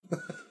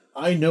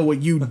I know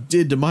what you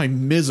did to my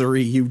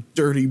misery, you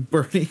dirty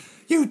birdie.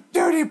 You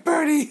dirty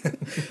birdie.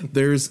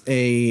 There's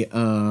a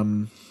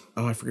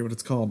I forget what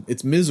it's called.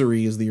 It's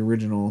Misery is the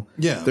original.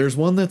 Yeah. There's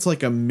one that's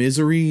like a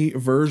Misery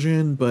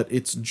version, but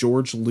it's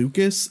George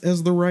Lucas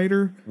as the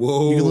writer.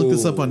 Whoa. You can look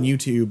this up on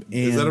YouTube. And,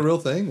 is that a real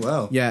thing?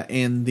 Wow. Yeah,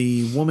 and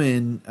the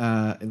woman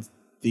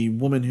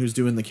who's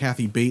doing the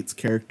Kathy Bates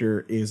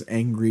character is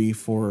angry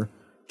for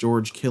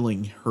George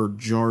killing her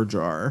Jar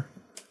Jar.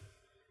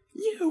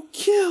 You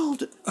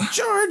killed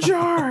Jar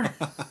Jar.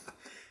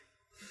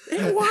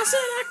 It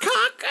wasn't a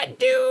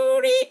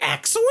cock-a-doodle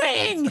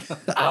X-Wing.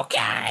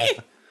 Okay.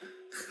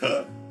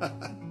 All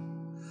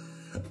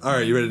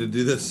right, you ready to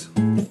do this?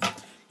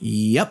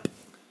 Yep.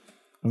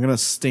 I'm going to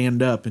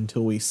stand up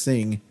until we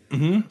sing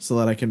so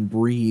that I can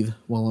breathe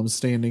while I'm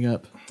standing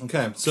up.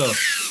 Okay, so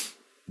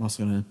I'm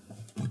also going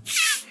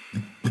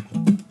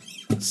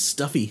to...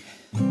 Stuffy.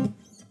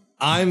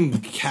 I'm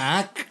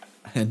Cack.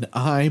 And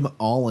I'm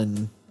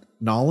Olin.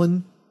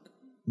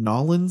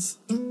 Nollins?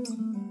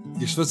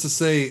 You're supposed to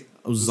say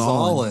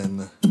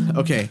Zollin. Zollin.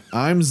 Okay,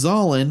 I'm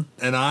Zollin.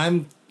 And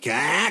I'm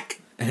Cack.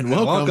 And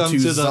welcome to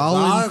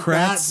Zollin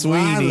Krat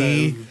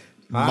Sweeney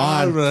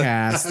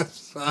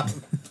Modcast.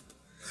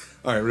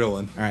 All right, real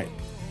one. All right.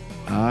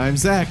 I'm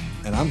Zach.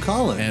 And I'm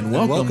Colin. And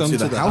welcome to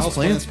the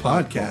Houseplants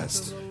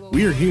Podcast.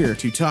 We are here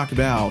to talk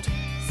about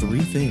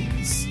three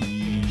things.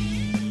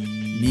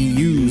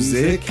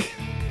 Music,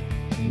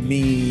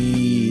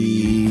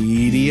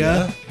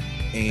 media,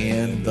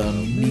 and the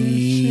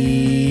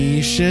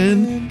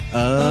mission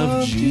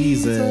of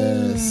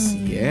Jesus.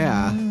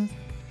 Yeah.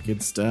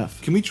 Good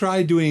stuff. Can we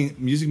try doing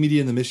music,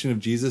 media, and the mission of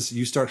Jesus?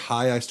 You start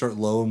high, I start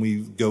low, and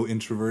we go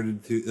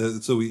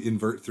introverted so we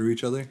invert through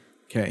each other.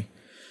 Okay.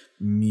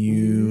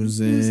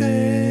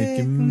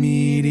 Music,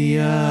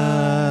 media,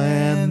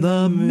 and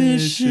the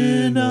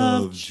mission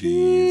of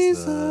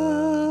Jesus.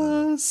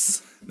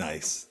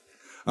 Nice.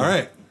 All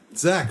right,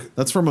 Zach.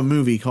 That's from a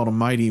movie called A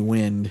Mighty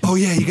Wind. Oh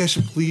yeah, you guys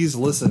should please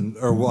listen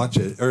or watch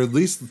it, or at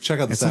least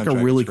check out the soundtrack. It's like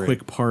a really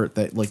quick part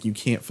that like you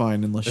can't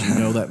find unless you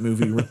know that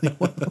movie really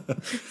well.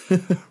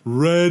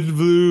 Red,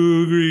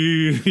 blue,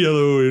 green,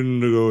 yellow,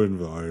 indigo, and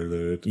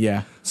violet.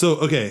 Yeah. So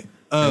okay.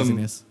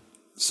 Craziness.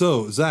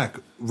 So Zach,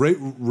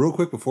 real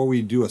quick before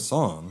we do a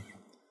song,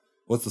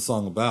 what's the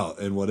song about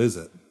and what is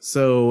it?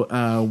 So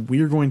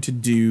we're going to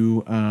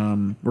do.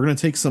 We're going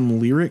to take some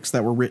lyrics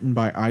that were written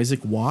by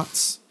Isaac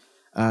Watts.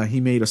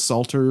 He made a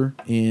Psalter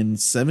in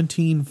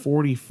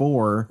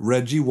 1744.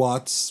 Reggie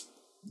Watts'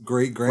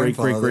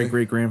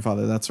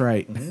 great-grandfather. That's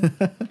right.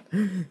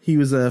 Mm-hmm. He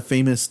was a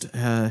famous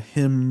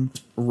hymn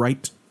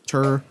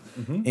writer,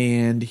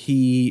 and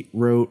he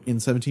wrote in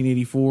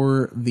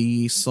 1784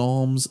 the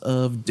Psalms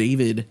of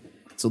David.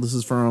 So this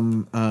is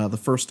from the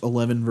first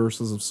 11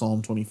 verses of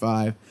Psalm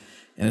 25,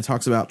 and it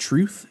talks about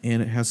truth,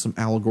 and it has some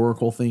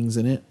allegorical things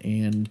in it,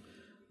 and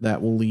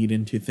that will lead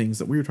into things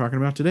that we were talking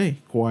about today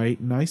quite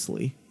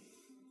nicely.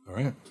 All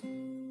right.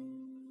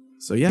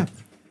 So yeah,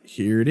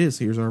 here it is.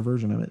 Here's our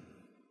version of it.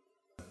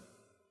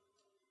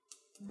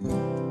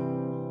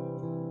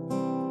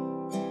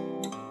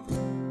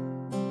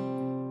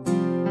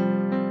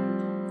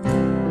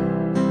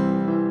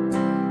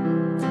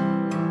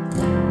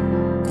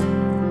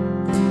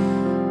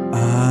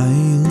 I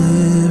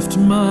lift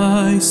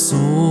my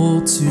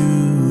soul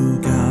to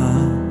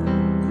God.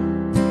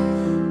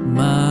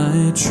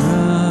 My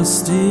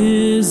trust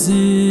is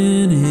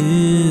in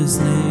His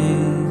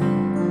name.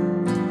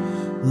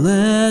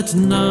 Let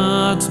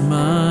not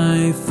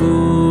my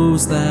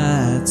foes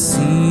that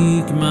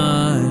seek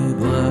my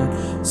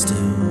blood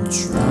still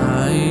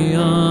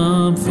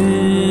triumph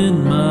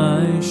in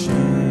my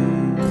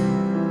shame.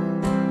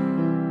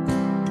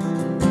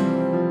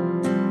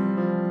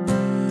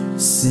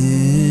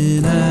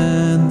 Sin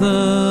and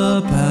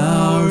the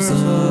powers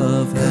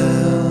of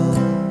hell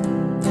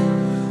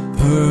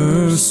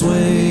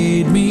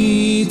persuade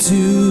me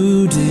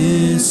to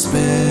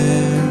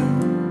despair.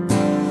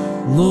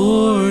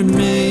 Lord,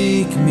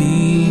 make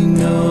me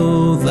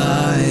know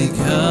thy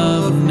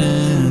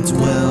covenant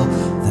well,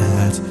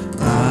 that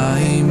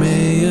I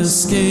may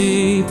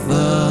escape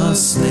the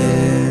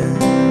snare.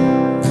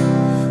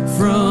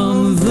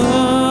 From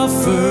the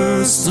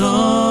first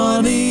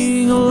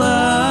dawning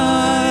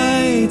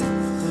light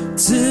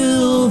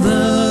till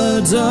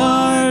the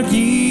dark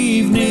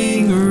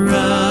evening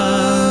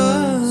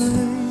rise,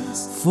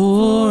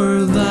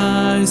 for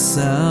thy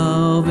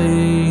salvation,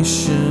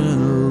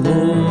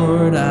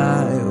 Lord,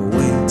 I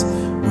wait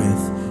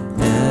with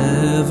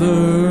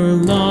ever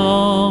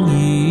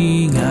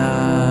longing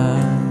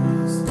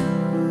eyes.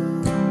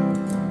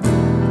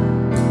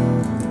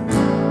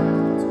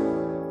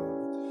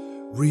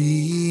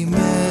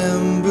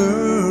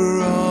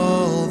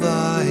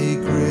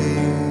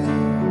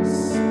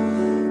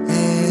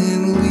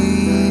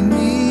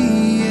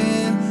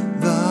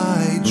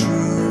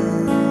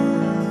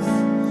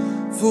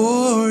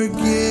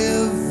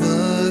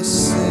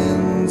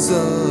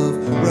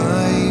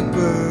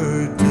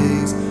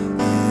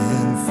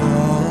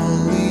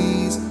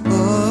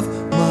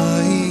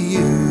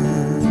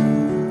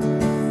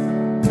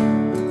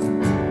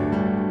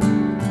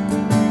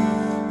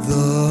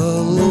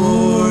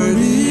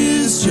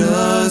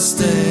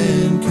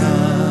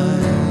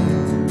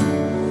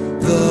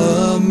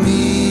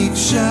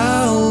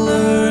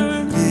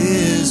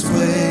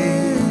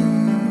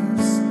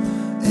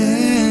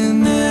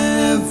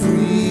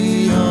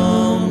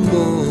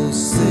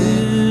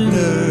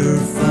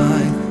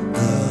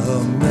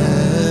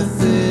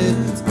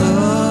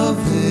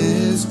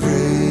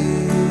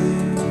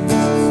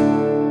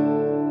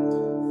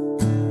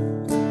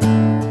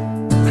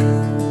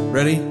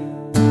 Ready?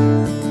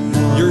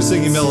 You're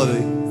singing melody.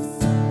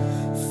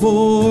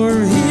 For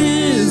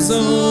his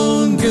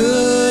own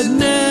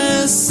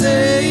goodness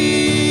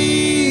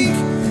sake,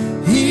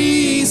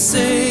 he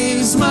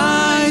saves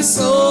my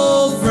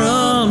soul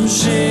from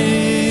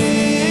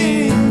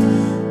shame.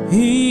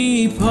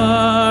 He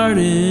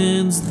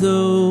pardons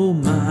though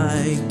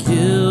my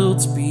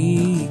guilt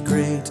be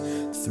great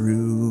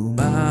through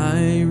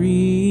my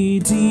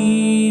Redeemer's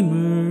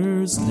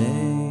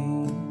name.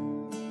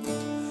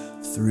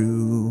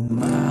 Through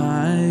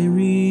my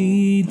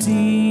Redeemer's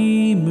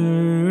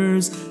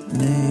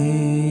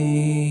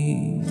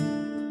name.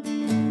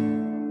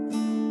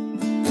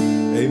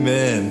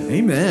 Amen.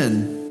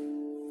 Amen.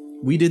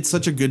 We did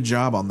such a good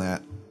job on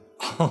that.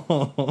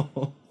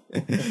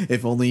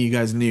 If only you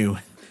guys knew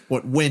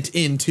what went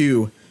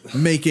into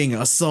making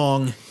a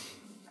song.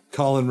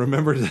 Colin,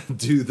 remember to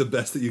do the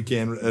best that you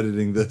can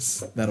editing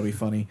this. That'll be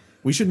funny.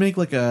 We should make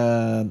like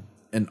an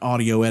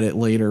audio edit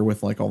later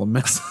with like all the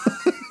mess.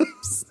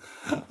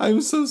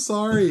 I'm so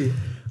sorry.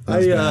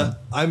 I'm a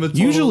total,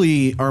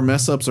 usually our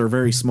mess ups are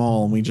very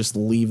small and we just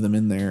leave them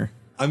in there.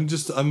 I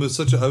was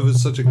such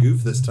a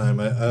goof this time.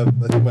 I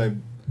think my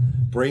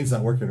brain's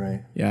not working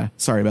right. Yeah,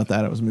 sorry about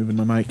that. I was moving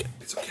my mic.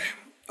 It's okay.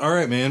 All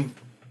right, man.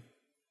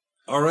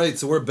 All right,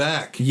 so we're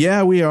back.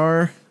 Yeah, we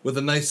are. With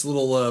a nice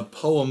little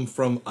poem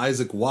from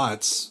Isaac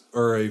Watts,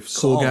 or a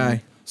psalm. Cool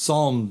guy.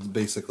 Psalm,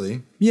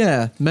 basically.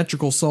 Yeah,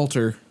 metrical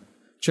psalter.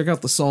 Check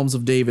out the Psalms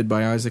of David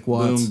by Isaac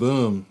Watts.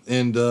 Boom, boom.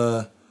 And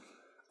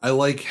I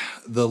like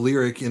the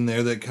lyric in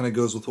there that kind of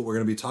goes with what we're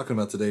going to be talking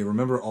about today.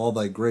 Remember all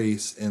thy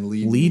grace and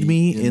lead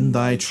me in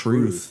thy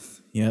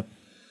truth. Yep.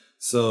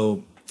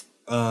 So,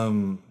 let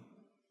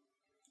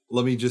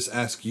me just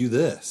ask you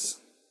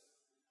this.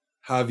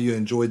 How have you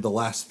enjoyed the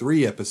last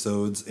 3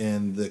 episodes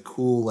and the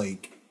cool,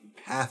 like,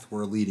 path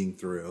we're leading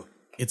through?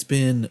 It's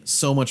been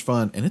so much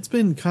fun, and it's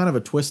been kind of a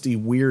twisty,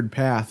 weird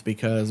path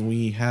because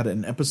we had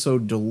an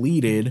episode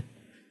deleted.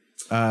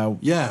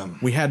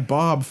 We had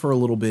Bob for a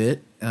little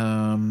bit,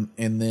 and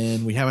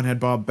then we haven't had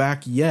Bob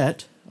back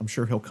yet. I'm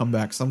sure he'll come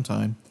back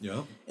sometime.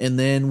 Yeah. And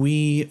then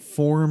we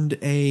formed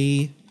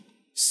a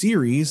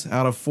series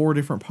out of 4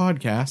 different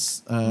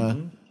podcasts,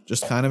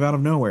 just kind of out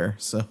of nowhere.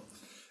 So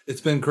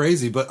it's been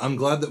crazy, but I'm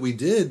glad that we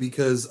did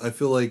because I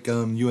feel like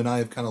you and I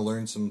have kind of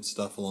learned some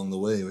stuff along the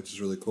way, which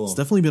is really cool. It's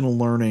definitely been a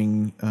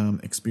learning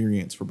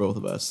experience for both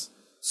of us.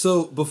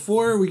 So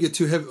before we get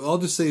too heavy, I'll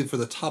just say for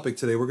the topic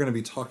today, we're going to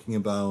be talking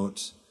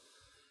about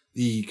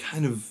the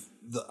kind of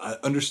the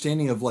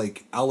understanding of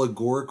like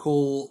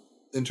allegorical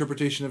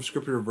interpretation of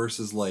scripture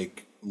versus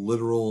like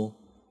literal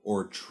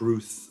or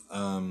truth.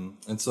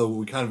 And so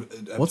we kind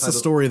of... What's the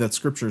story that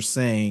scripture's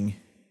saying?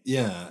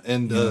 Yeah,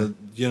 and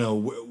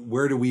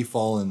where do we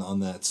fall in on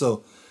that?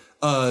 So,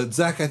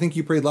 Zach, I think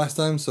you prayed last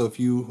time, so if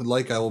you would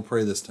like, I will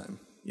pray this time.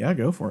 Yeah,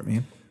 go for it,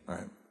 man. All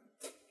right.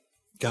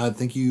 God,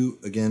 thank you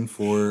again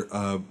for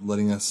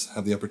letting us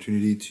have the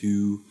opportunity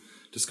to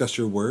discuss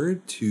your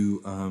word,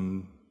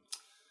 to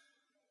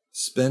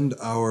spend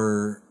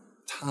our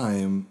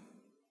time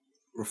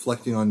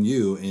reflecting on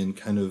you and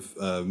kind of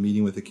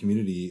meeting with the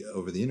community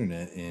over the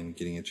internet and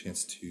getting a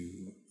chance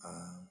to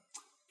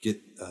get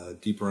a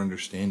deeper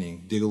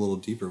understanding, dig a little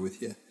deeper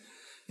with you.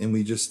 And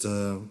we just,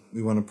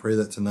 we want to pray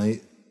that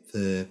tonight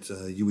that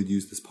you would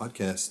use this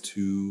podcast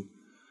to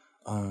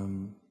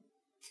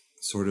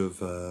sort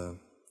of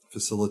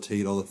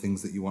facilitate all the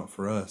things that you want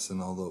for us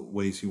and all the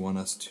ways you want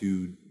us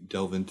to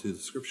delve into the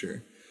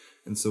scripture.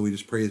 And so we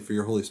just pray for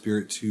your Holy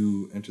Spirit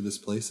to enter this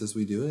place as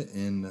we do it.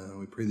 And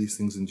we pray these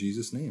things in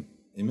Jesus' name.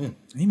 Amen.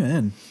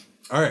 Amen.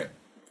 All right,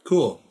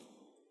 cool.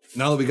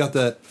 Now that we got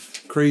that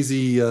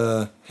crazy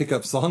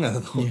hiccup song out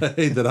of the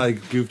way that I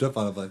goofed up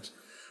on a bunch.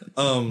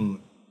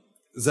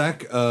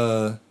 Zach,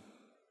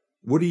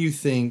 what do you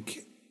think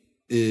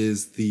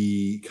is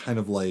the kind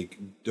of like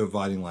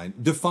dividing line?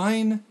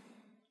 Define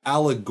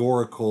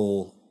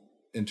allegorical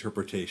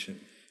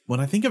interpretation. When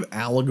I think of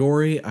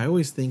allegory, I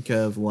always think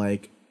of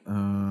like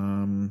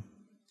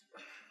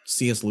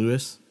C.S.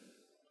 Lewis.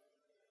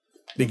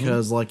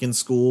 Because like in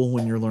school,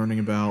 when you're learning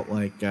about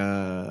like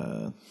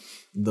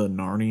the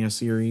Narnia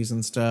series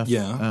and stuff.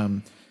 Yeah.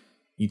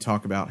 You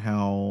talk about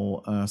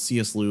how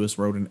C.S. Lewis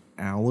wrote an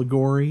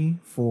allegory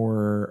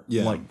for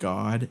like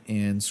God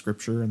and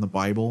scripture and the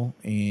Bible.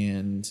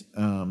 And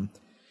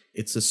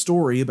it's a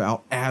story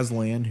about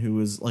Aslan, who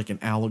is like an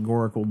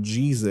allegorical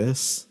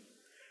Jesus,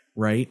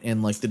 right?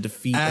 And like the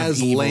defeat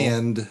of evil.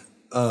 Aslan,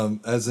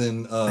 as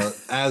in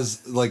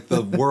as like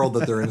the world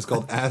that they're in is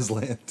called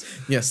Aslan.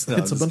 Yes, no,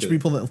 it's a bunch of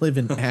people that live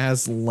in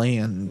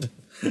Asland.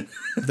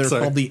 They're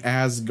called the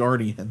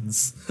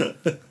Asgardians.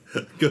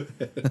 Go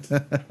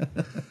ahead.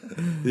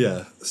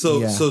 Yeah.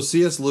 So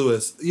C.S.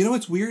 Lewis, you know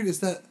what's weird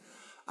is that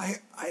I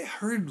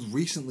heard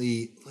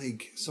recently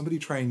like somebody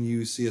try and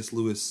use C.S.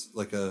 Lewis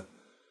like a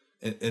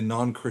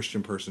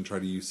non-Christian person try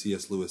to use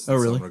C.S. Lewis in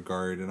some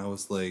regard, and I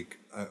was like,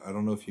 I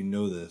don't know if you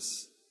know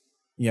this.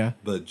 Yeah.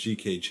 But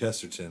G.K.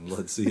 Chesterton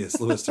led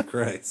C.S. Lewis to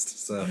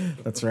Christ. So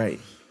that's right.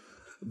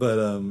 But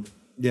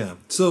Yeah.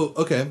 So,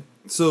 okay.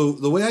 So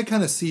the way I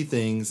kind of see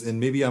things, and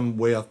maybe I'm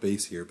way off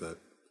base here, but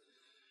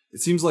it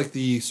seems like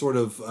the sort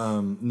of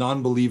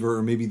non-believer,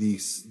 or maybe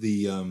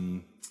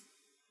the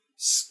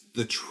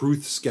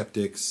truth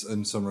skeptics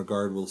in some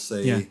regard will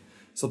say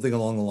something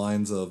along the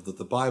lines of that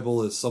the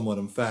Bible is somewhat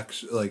it's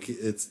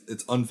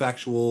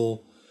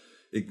unfactual.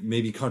 It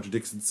maybe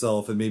contradicts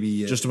itself, and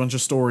maybe just a bunch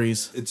of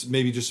stories. It's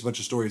maybe just a bunch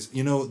of stories.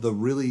 You know, the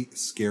really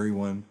scary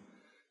one,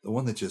 the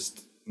one that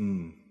just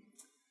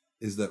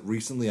is that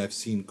recently I've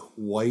seen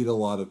quite a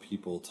lot of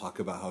people talk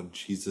about how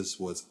Jesus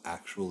was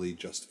actually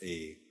just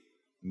a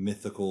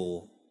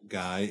mythical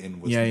guy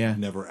and was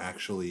never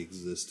actually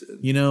existed.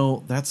 You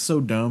know, that's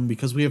so dumb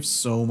because we have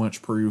so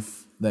much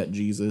proof that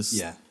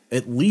Jesus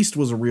at least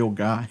was a real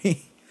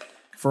guy.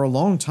 For a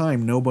long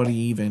time, nobody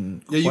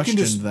even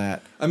questioned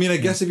that. I mean, I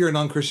guess if you're a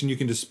non-Christian, you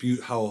can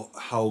dispute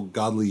how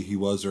godly he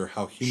was or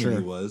how human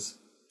he was,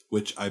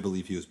 which I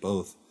believe he was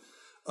both.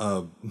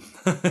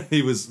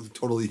 He was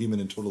totally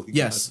human and totally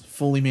God.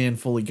 Fully man,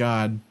 fully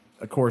God.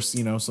 Of course,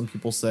 you know, some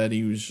people said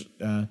he was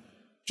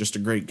just a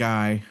great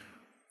guy,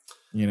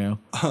 you know.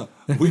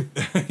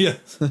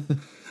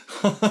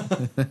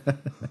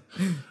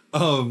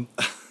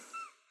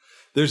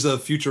 There's a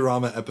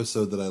Futurama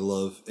episode that I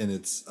love, and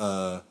it's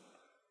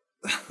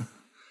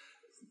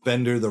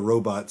Bender the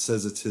robot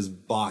says it's his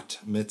bat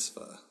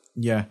mitzvah.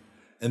 Yeah.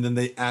 And then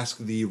they ask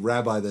the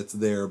rabbi that's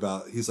there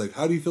he's like,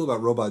 how do you feel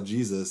about robot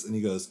Jesus? And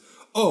he goes,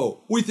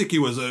 oh, we think he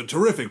was a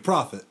terrific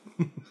prophet.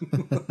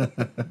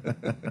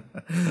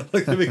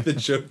 Like they make the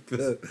joke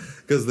that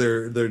because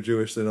they're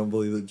Jewish, they don't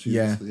believe that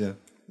Jesus. Yeah.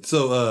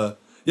 So,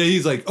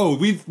 he's like, oh,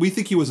 we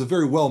think he was a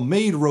very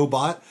well-made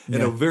robot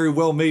in a very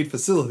well-made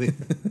facility.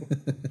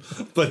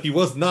 But he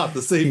was not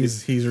the savior.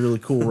 He's a really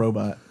cool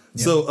robot.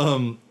 Yeah.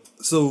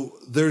 So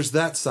there's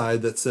that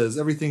side that says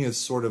everything is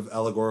sort of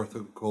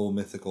allegorical,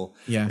 mythical.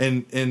 Yeah.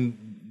 And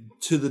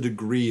to the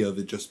degree of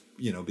it just,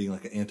 being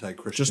like an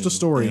anti-Christian just a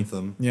story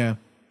anthem. Yeah.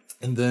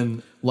 And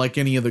then like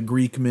any of the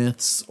Greek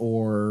myths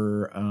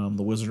or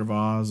the Wizard of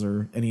Oz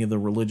or any of the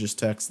religious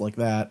texts like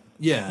that.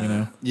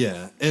 Yeah.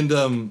 Yeah.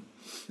 And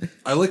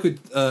I like what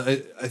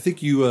I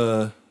think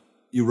you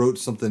wrote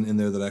something in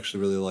there that I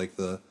actually really like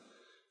the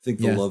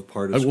love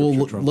part of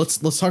Scripture.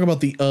 Let's talk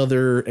about the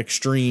other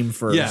extreme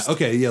first. Yeah,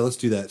 okay, let's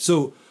do that.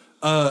 So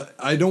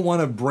I don't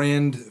want to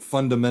brand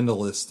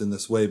fundamentalist in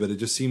this way, but it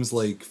just seems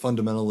like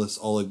fundamentalists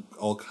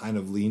all kind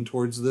of lean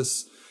towards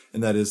this,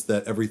 and that is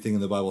that everything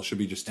in the Bible should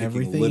be just taken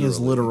literally. Everything is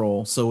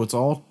literal, so it's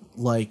all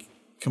like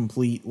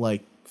complete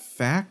like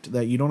fact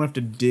that you don't have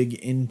to dig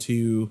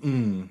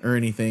into or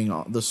anything.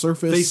 The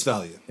surface, face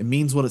value. It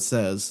means what it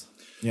says.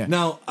 Yeah.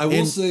 Now, I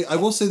will say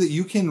that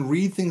you can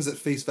read things at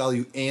face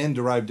value and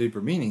derive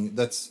deeper meaning.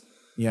 That's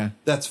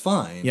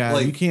fine. Yeah,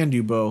 you can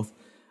do both.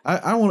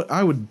 I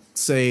would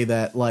say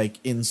that like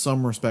in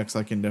some respects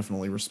I can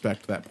definitely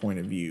respect that point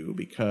of view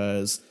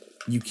because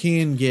you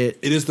can get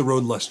it is the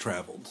road less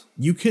traveled.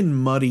 You can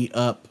muddy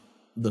up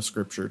the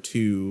scripture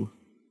too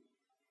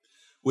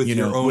with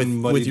your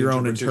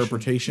own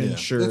interpretation. Yeah,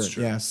 sure. That's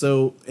true. Yeah.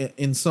 So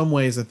in some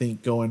ways I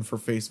think going for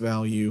face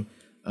value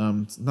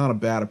it's not a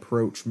bad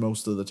approach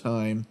most of the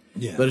time,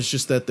 but it's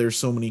just that there's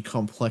so many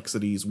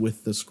complexities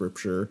with the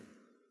scripture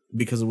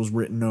because it was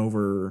written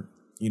over,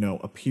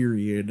 a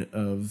period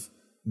of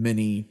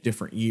many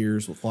different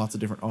years with lots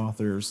of different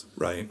authors.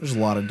 Right. There's a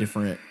lot of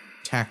different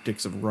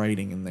tactics of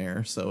writing in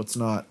there, so it's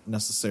not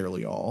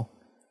necessarily all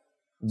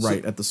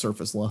right at the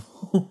surface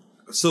level.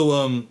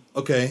 So,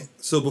 okay.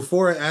 So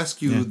before I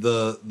ask you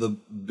the $1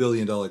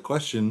 billion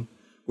question,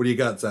 what do you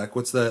got, Zach?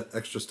 What's that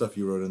extra stuff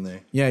you wrote in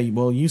there? Yeah,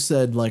 well, you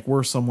said like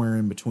we're somewhere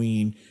in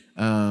between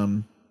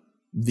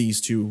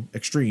these two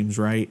extremes,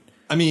 right?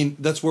 I mean,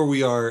 that's where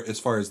we are as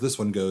far as this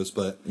one goes,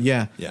 but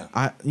yeah.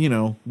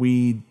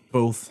 We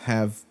both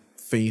have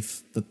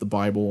faith that the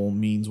Bible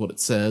means what it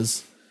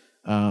says,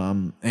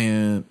 and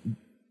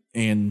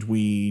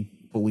we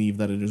believe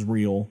that it is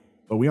real,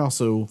 but we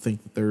also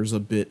think that there's a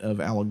bit of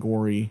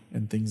allegory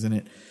and things in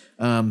it.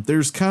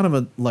 There's kind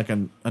of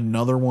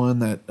another one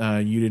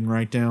that you didn't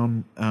write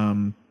down,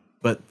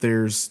 but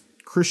there's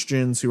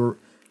Christians who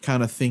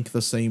kind of think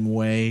the same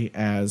way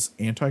as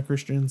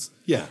anti-Christians.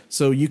 Yeah.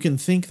 So you can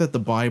think that the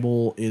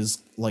Bible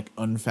is like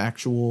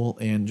unfactual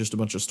and just a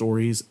bunch of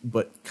stories,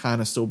 but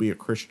kind of still be a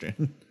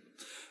Christian.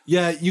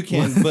 Yeah, you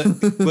can,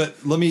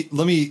 but let me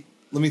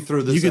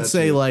throw this. You could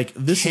say like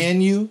this. Can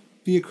you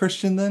be a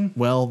Christian then?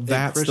 Well,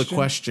 that's the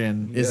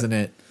question, isn't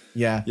it?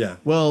 Yeah. Yeah.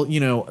 Well,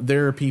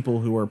 there are people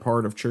who are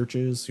part of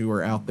churches who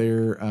are out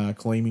there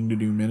claiming to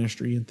do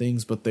ministry and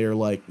things, but they're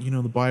like,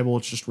 the Bible,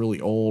 it's just really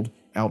old,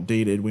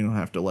 outdated. We don't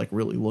have to like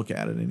really look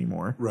at it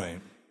anymore. Right.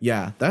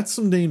 Yeah. That's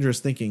some dangerous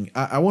thinking.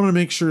 I want to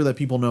make sure that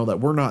people know that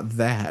we're not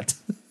that.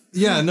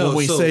 Yeah. No. When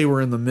we say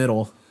we're in the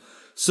middle.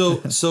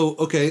 So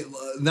okay.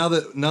 Now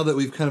that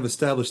we've kind of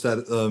established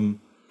that,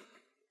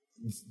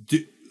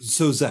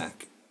 so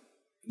Zach,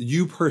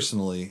 you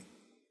personally,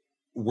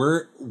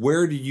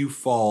 where do you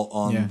fall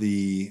on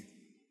the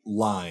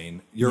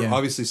line? You're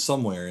obviously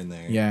somewhere in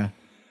there. Yeah.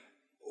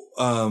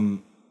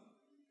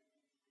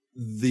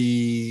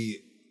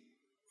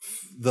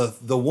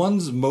 the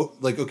ones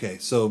okay,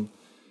 so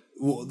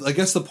I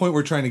guess the point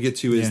we're trying to get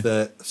to is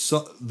that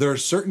there are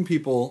certain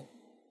people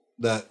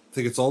that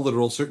think it's all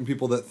literal, certain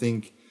people that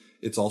think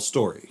it's all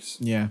stories.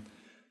 Yeah.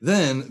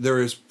 Then there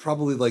is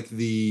probably like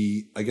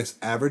the, I guess,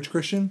 average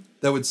Christian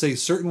that would say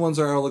certain ones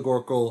are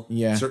allegorical,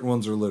 certain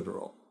ones are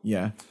literal.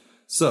 Yeah.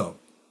 So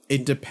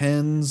it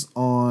depends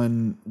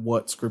on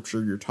what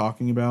scripture you're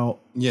talking about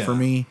for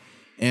me.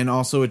 And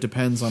also it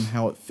depends on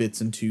how it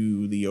fits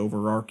into the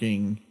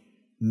overarching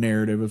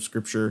narrative of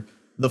scripture.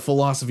 The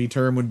philosophy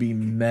term would be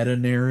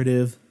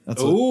meta-narrative.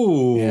 That's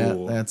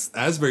that's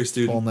Asbury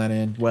student. Pulling that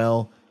in.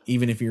 Well,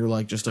 even if you're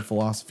like just a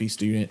philosophy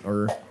student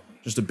or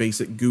just a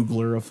basic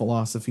Googler of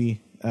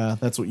philosophy,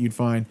 that's what you'd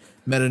find.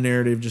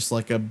 Meta-narrative, just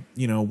like a,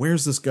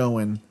 where's this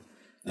going?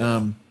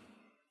 Yeah.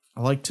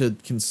 I like to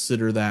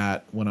consider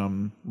that when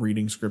I'm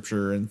reading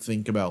scripture and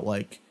think about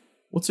like,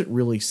 what's it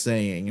really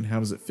saying and how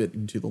does it fit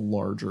into the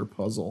larger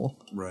puzzle?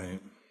 Right.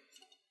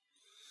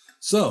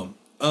 So,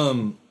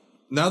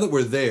 now that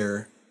we're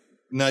there,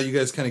 now you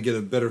guys kind of get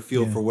a better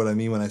feel for what I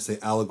mean when I say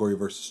allegory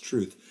versus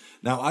truth.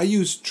 Now, I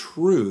use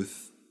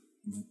truth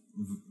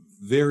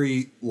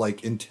very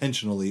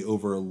intentionally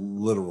over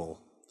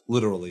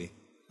literally.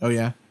 Oh,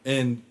 yeah.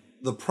 And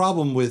the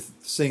problem with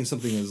saying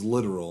something is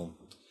literal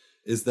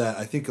is that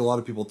I think a lot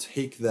of people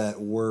take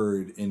that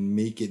word and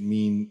make it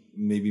mean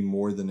maybe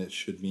more than it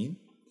should mean.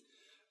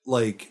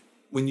 Like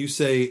when you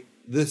say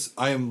this,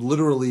 I am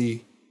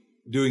literally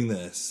doing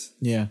this.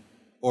 Yeah.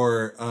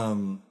 Or,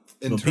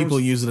 people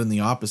use it in the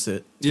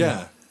opposite.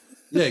 Yeah.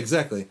 Yeah,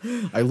 exactly.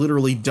 I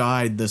literally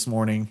died this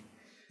morning.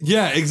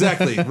 Yeah,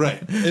 exactly.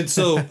 Right. And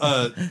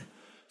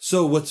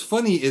so what's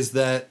funny is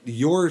that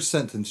your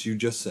sentence you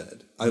just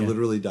said, I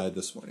literally died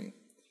this morning.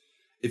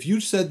 If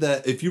you said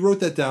that, if you wrote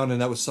that down and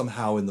that was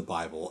somehow in the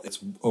Bible, its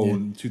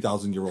own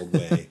 2,000-year-old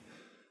way,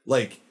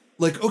 like,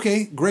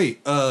 okay, great.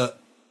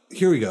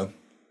 Here we go.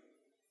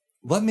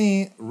 Let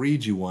me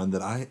read you one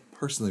that I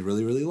personally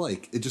really, really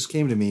like. It just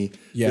came to me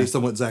based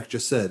on what Zach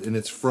just said, and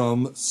it's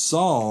from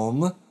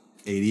Psalm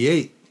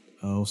 88.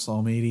 Oh,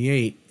 Psalm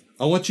 88.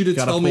 I want you to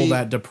tell me... Gotta pull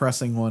that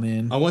depressing one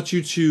in. I want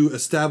you to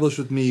establish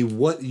with me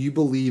what you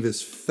believe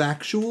is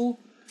factual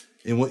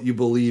and what you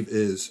believe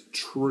is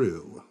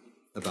true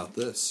about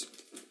this.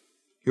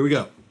 Here we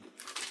go.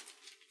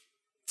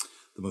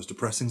 The most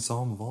depressing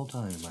psalm of all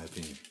time, in my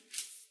opinion.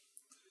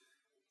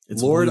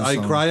 Lord, I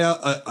cry out...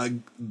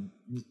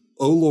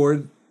 O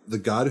Lord, the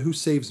God who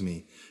saves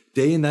me,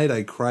 day and night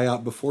I cry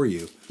out before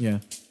you. Yeah.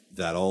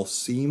 That all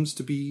seems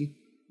to be...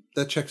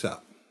 That checks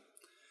out.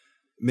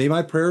 May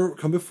my prayer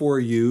come before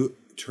you,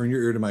 turn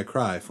your ear to my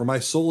cry, for my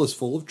soul is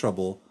full of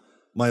trouble.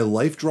 My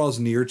life draws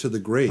near to the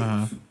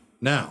grave.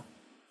 Now,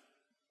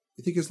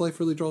 you think his life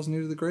really draws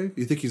near to the grave?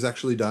 You think he's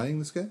actually dying,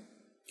 this guy?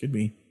 Could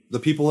be. The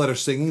people that are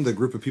singing, the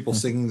group of people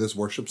singing this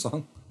worship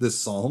song, this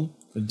psalm.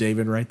 Did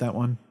David write that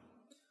one?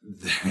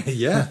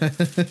 Yeah.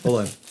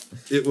 Hold on.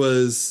 It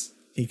was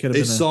he could have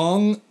been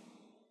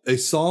a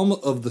psalm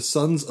of the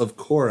sons of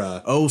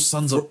Korah. Oh,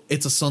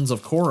 it's a Sons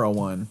of Korah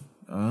one.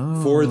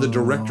 Oh. For the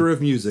director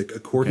of music,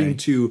 according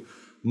to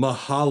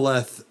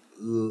Mahaleth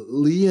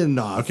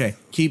Leonoth. Okay,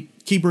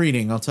 keep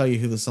reading. I'll tell you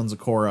who the Sons of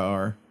Korah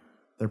are.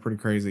 They're pretty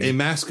crazy. A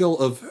maskil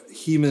of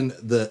Heman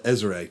the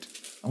Ezraite.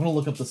 I'm gonna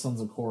look up the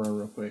Sons of Korah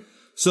real quick.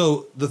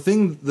 So the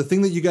thing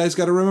that you guys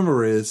got to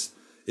remember is,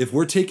 if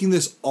we're taking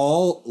this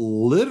all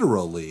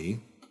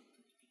literally,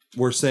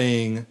 we're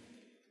saying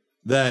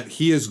that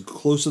he is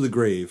close to the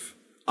grave.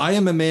 I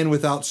am a man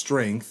without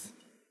strength.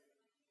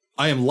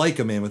 I am like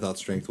a man without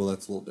strength. Well,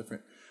 that's a little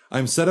different. I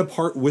am set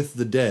apart with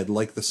the dead,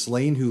 like the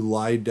slain who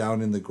lie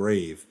down in the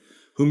grave,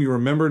 whom you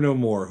remember no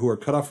more, who are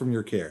cut off from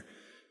your care.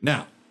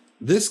 Now,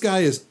 this guy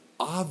is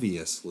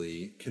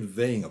obviously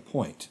conveying a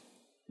point.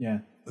 Yeah.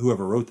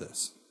 Whoever wrote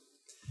this.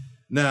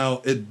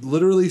 Now, it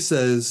literally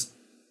says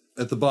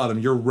at the bottom,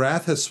 your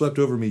wrath has swept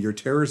over me. Your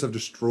terrors have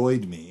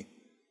destroyed me.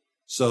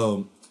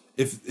 So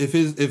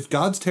if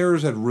God's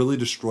terrors had really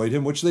destroyed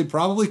him, which they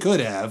probably could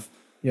have,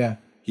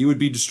 he would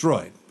be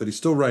destroyed. But he's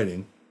still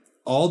writing.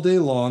 All day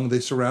long, they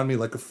surround me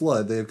like a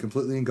flood. They have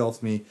completely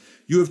engulfed me.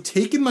 You have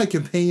taken my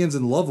companions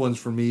and loved ones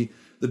from me.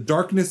 The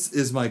darkness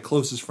is my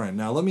closest friend.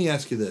 Now, let me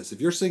ask you this.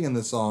 If you're singing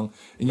this song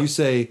and you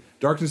say,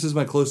 darkness is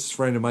my closest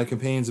friend and my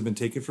companions have been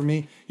taken from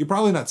me, you're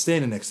probably not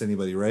standing next to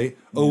anybody, right?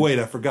 Yeah. Oh, wait,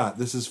 I forgot.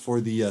 This is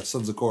for the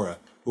Sons of Korah,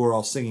 who are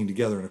all singing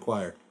together in a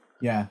choir.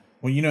 Yeah.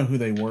 Well, you know who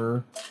they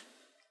were.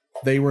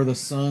 They were the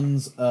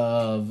sons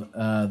of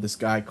this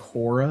guy,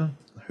 Korah,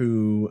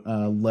 who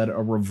led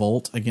a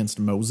revolt against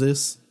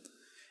Moses.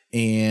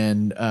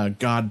 And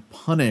God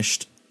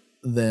punished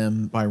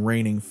them by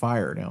raining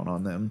fire down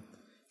on them.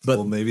 But,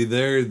 well, maybe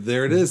there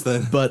it is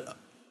then. But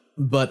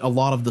a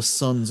lot of the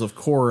sons of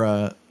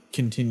Korah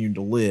continued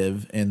to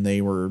live, and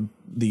they were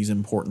these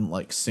important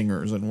like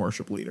singers and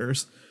worship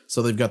leaders.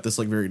 So they've got this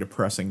like very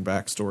depressing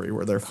backstory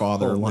where their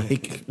father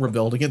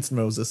rebelled against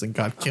Moses and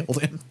God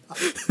killed him.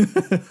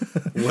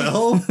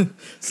 Well,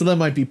 so that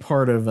might be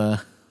part of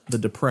the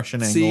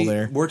depression angle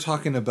there. We're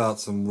talking about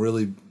some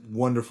really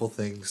wonderful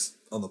things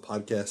on the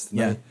podcast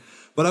tonight.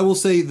 Yeah. But I will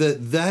say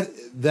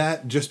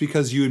that just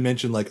because you had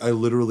mentioned, like, I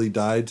literally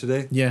died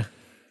today. Yeah.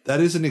 That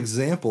is an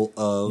example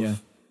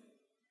of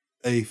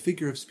a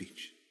figure of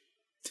speech.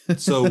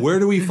 So where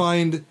do we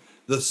find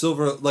the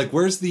silver, like,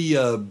 where's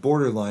the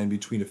borderline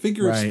between a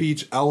figure of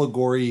speech,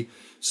 allegory?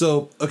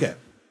 So, okay.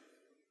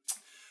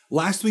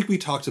 Last week we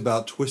talked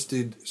about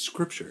twisted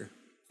scripture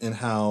and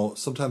how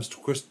sometimes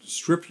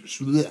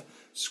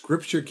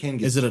scripture can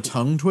get... Is it a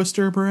tongue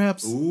twister,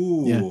 perhaps?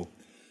 Ooh. Yeah.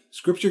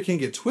 Scripture can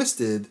get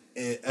twisted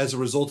as a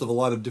result of a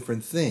lot of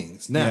different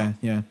things. Now,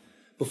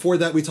 before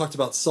that, we talked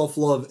about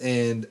self-love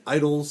and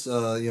idols,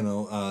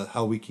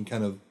 how we can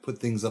kind of put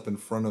things up in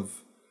front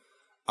of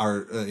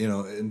our,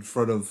 in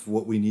front of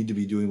what we need to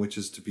be doing, which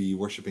is to be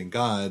worshiping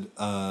God.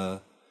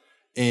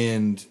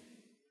 And,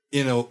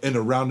 in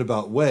a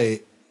roundabout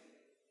way,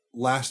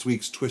 last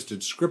week's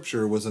twisted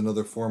scripture was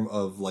another form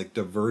of, like,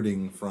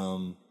 diverting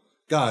from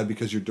God,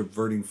 because you're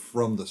diverting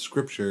from the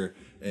scripture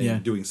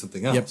and doing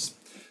something else. Yep.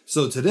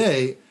 So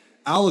today,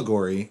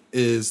 allegory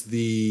is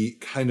the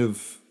kind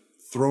of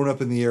thrown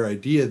up in the air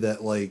idea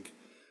that, like,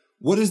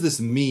 what does this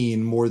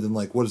mean more than,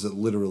 like, what is it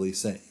literally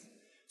saying?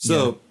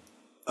 So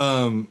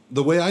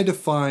the way I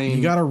define...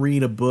 You got to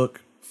read a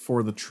book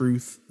for the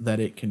truth that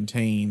it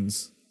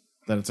contains,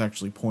 that it's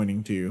actually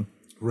pointing to.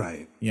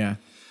 Right. Yeah.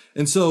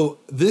 And so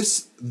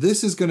this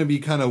is going to be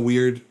kind of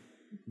weird,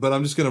 but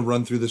I'm just going to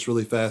run through this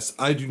really fast.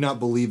 I do not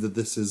believe that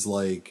this is,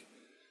 like,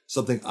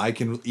 something I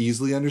can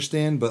easily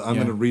understand, but I'm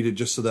going to read it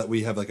just so that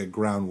we have, like, a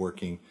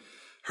groundworking.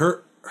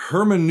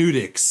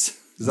 Hermeneutics.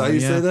 Is that how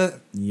you say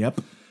that? Yep.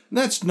 And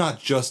that's not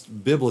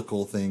just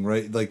biblical thing,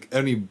 right? Like,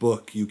 any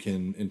book you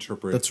can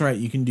interpret. That's right.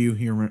 You can do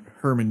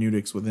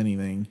hermeneutics with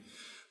anything.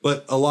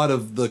 But a lot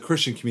of the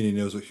Christian community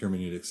knows what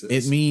hermeneutics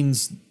is. It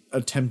means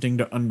attempting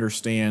to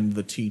understand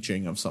the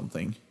teaching of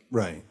something.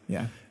 Right.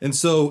 Yeah. And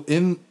so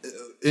in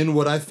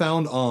what I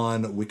found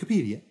on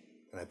Wikipedia,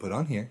 and I put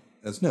on here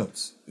as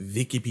notes.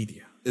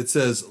 Wikipedia. It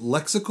says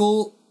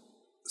lexical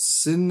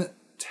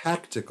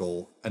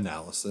syntactical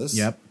analysis.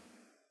 Yep.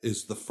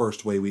 Is the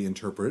first way we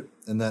interpret.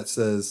 And that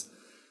says,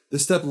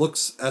 this step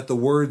looks at the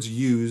words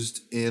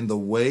used and the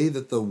way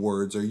that the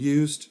words are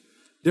used,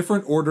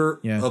 different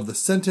order of the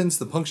sentence,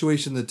 the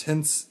punctuation, the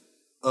tense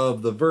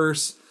of the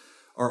verse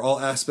are all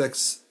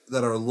aspects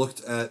that are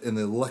looked at in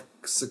the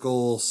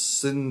lexical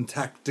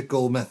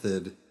syntactical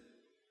method.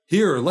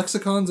 Here,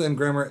 lexicons and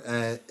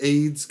grammar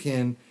aids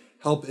can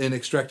help in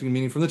extracting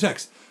meaning from the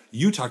text.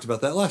 You talked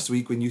about that last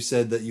week when you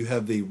said that you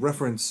have the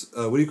reference,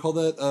 what do you call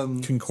that?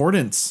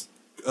 Concordance.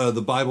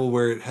 The Bible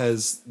where it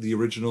has the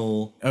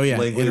original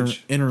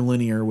language.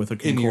 Interlinear with a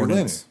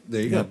concordance.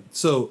 There you go.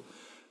 So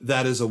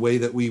that is a way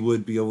that we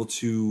would be able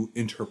to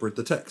interpret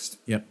the text.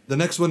 Yep. The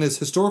next one is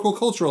historical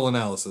cultural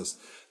analysis.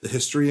 The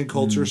history and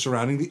culture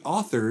surrounding the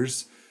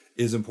authors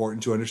is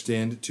important to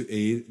understand to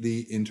aid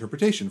the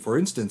interpretation. For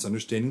instance,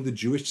 understanding the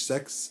Jewish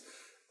sects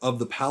of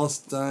the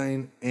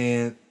Palestine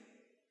and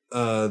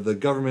the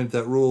government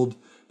that ruled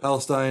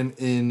Palestine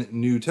in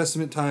New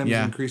Testament times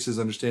increases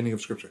understanding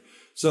of Scripture.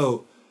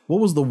 So, what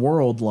was the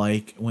world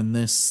like when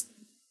this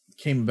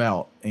came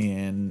about,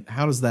 and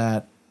how does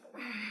that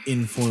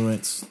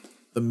influence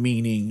the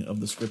meaning of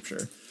the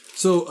Scripture?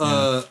 So,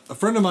 a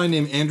friend of mine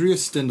named Andrea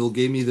Stindl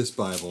gave me this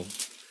Bible.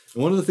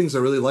 And one of the things I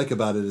really like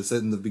about it is that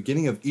in the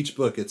beginning of each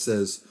book, it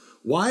says,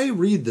 why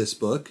read this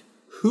book?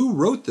 Who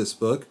wrote this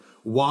book?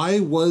 Why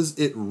was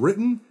it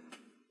written?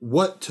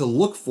 What to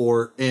look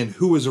for? And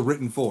who was it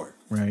written for?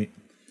 Right.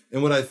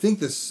 And what I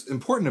think is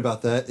important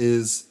about that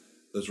is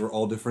those were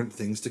all different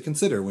things to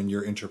consider when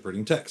you're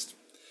interpreting text.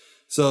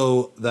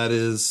 So that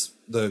is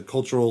the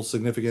cultural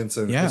significance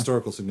and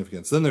historical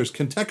significance. Then there's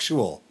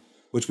contextual,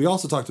 which we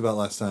also talked about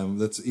last time.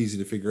 That's easy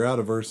to figure out.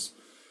 A verse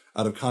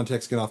out of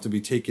context can often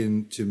be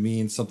taken to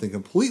mean something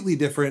completely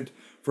different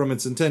from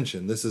its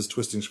intention. This is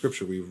twisting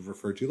scripture we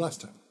referred to last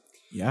time.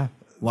 Yeah.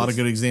 A lot of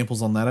good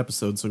examples on that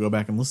episode, so go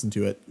back and listen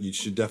to it. You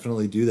should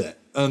definitely do that.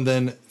 And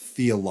then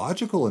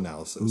theological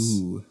analysis.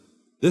 Ooh.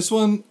 This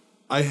one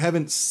I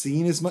haven't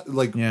seen as much.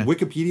 Like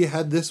Wikipedia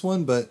had this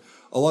one, but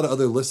a lot of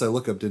other lists I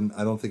look up didn't.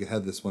 I don't think it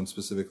had this one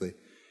specifically.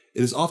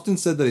 It is often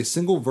said that a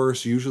single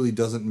verse usually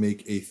doesn't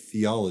make a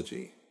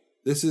theology.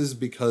 This is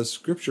because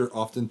Scripture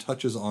often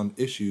touches on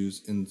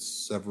issues in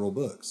several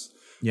books.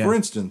 Yeah. For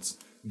instance,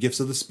 gifts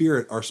of the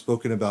Spirit are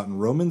spoken about in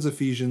Romans,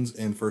 Ephesians,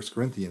 and 1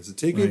 Corinthians. To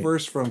take a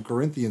verse from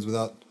Corinthians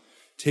without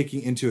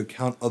taking into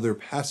account other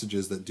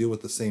passages that deal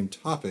with the same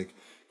topic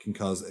can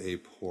cause a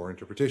poor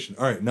interpretation.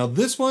 All right, now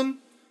this one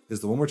is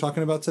the one we're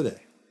talking about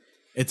today.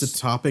 It's a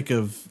topic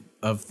of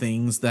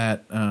things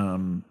that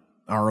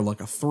are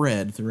like a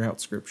thread throughout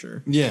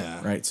Scripture.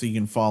 Yeah. Right, so you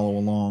can follow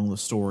along the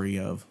story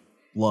of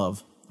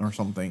love or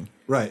something.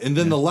 Right. And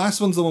then the last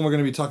one's the one we're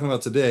going to be talking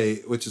about today,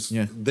 which is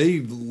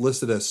they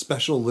listed as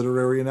special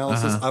literary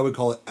analysis. I would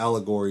call it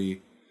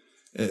allegory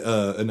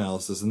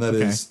analysis. And that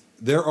is,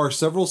 there are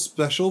several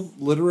special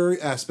literary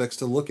aspects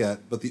to look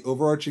at, but the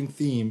overarching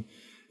theme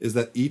is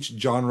that each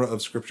genre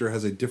of Scripture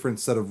has a different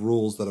set of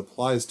rules that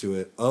applies to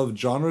it. Of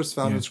genres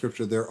found in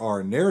Scripture, there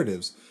are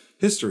narratives,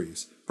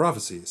 histories,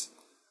 prophecies,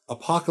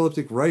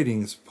 apocalyptic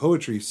writings,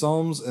 poetry,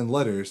 psalms, and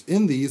letters.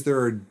 In these, there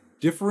are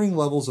differing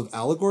levels of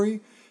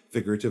allegory,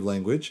 figurative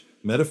language,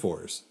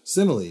 metaphors,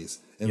 similes,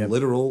 and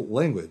literal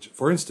language.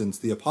 For instance,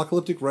 the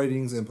apocalyptic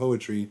writings and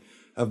poetry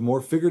have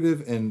more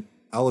figurative and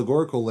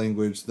allegorical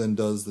language than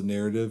does the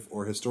narrative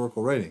or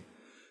historical writing.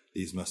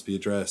 These must be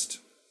addressed.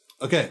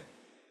 Okay.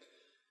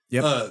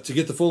 Yep. To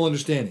get the full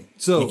understanding.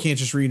 So you can't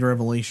just read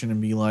Revelation and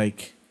be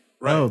like,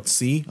 oh,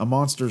 see, a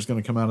monster is going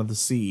to come out of the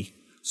sea.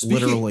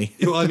 Literally.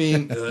 Well, I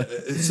mean,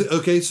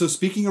 okay, so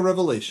speaking of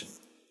Revelation,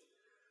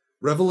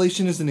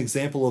 Revelation is an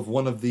example of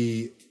one of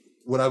the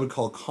what I would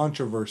call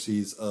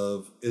controversies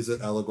of is it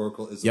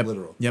allegorical, is it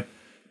literal? Yep.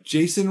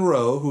 Jason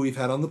Rowe, who we've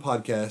had on the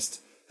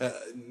podcast,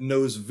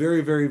 knows very,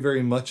 very,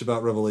 very much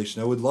about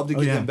Revelation. I would love to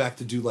get him back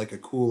to do like a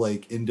cool,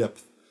 like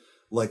in-depth,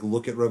 like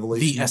look at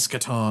Revelation. The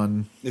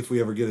eschaton. If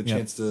we ever get a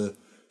chance to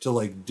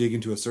like dig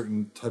into a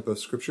certain type of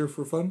scripture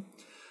for fun.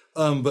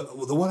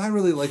 But the one I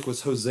really like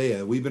was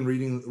Hosea. We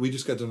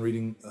just got done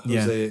reading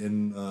Hosea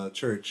in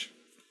church.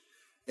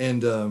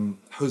 And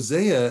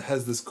Hosea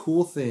has this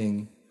cool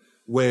thing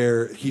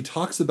where he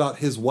talks about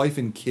his wife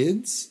and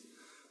kids,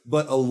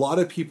 but a lot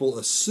of people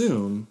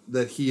assume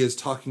that he is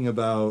talking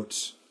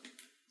about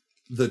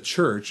the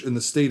church and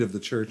the state of the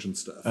church and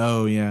stuff.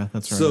 Oh yeah,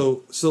 that's right.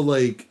 So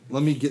like,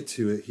 let me get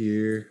to it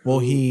here. Well,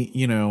 he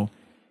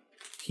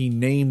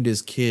named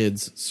his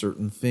kids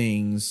certain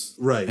things,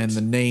 right? And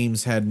the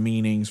names had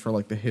meanings for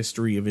like the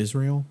history of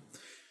Israel,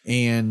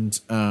 and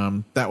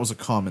that was a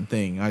common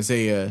thing.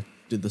 Isaiah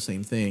did the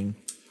same thing,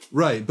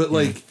 right? But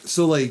like,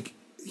 so like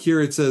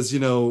here it says,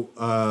 when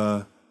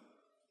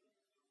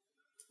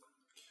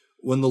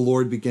the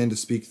Lord began to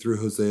speak through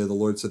Hosea, the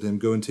Lord said to him,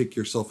 "Go and take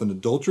yourself an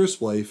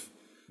adulterous wife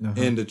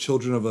and a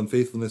children of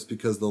unfaithfulness,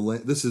 because the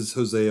land." This is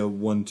Hosea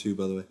 1:2,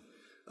 by the way.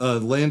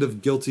 Land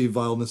of guilty,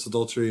 vileness,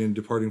 adultery, and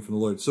departing from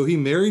the Lord. So he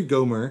married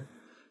Gomer,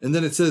 and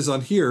then it says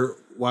on here,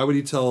 why would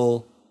he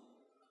tell?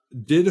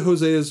 Did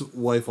Hosea's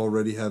wife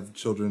already have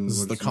children?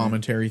 This is the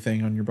commentary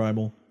thing on your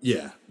Bible.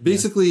 Yeah,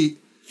 basically,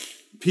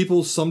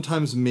 people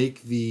sometimes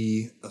make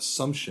the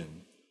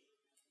assumption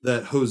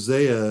that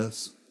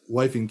Hosea's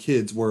wife and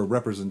kids were a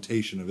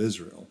representation of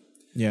Israel.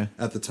 Yeah,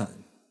 at the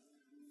time.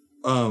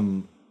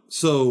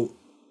 So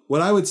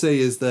what I would say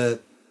is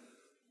that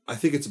I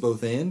think it's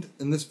both and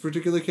in this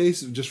particular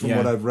case, just from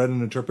what I've read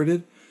and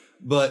interpreted.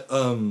 But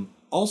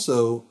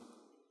also,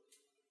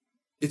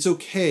 it's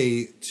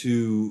okay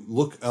to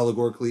look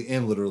allegorically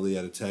and literally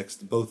at a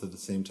text, both at the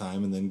same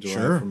time, and then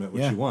derive from it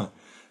what you want.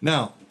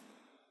 Now,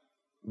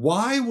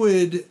 why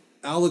would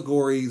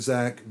allegory,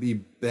 Zach, be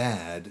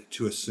bad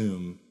to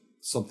assume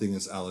something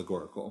is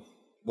allegorical?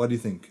 Why do you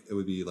think it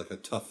would be like a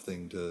tough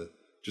thing to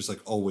just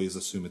like always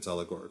assume it's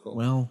allegorical?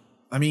 Well,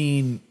 I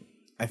mean,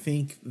 I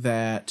think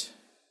that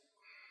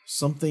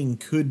something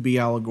could be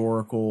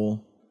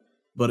allegorical,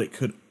 but it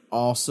could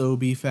also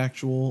be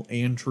factual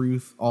and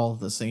truth all at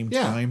the same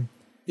time.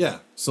 Yeah.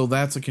 So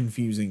that's a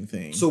confusing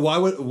thing. So why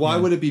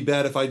would it be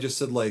bad if I just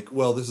said like,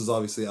 well, this is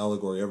obviously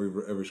allegory,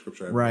 every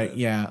scripture I ever read.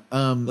 Yeah.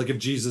 Like if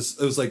Jesus,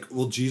 it was like,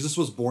 well, Jesus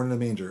was born in a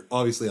manger,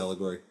 obviously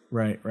allegory.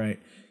 Right.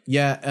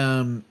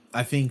 Yeah.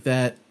 I think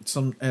that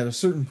at a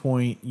certain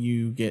point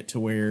you get to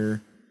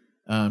where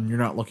you're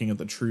not looking at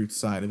the truth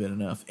side of it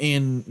enough.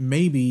 And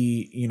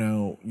maybe,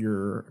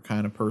 you're a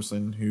kind of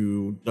person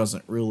who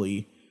doesn't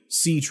really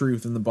see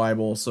truth in the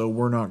Bible, so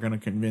we're not going to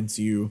convince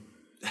you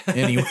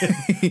anyway.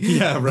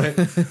 Yeah, right.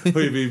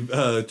 We'd be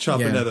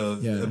chopping at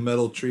a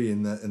metal tree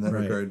in that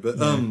regard. But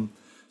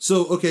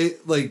so okay,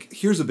 like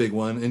here's a big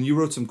one, and you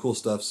wrote some cool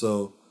stuff.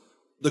 So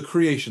the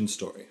creation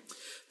story.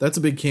 That's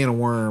a big can of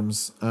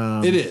worms.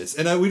 It is,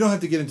 and we don't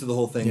have to get into the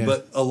whole thing,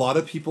 but a lot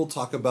of people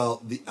talk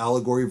about the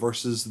allegory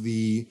versus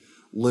the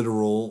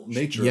literal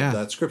nature of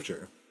that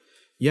scripture.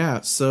 Yeah.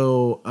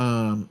 So,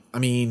 I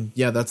mean,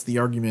 that's the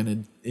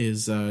argument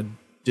is,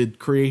 did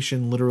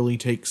creation literally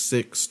take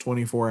 6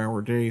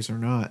 24-hour days or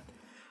not?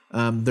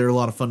 There are a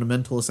lot of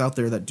fundamentalists out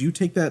there that do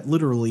take that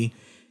literally.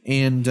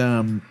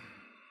 And,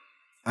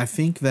 I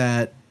think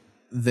that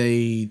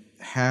they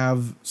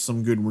have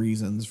some good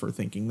reasons for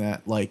thinking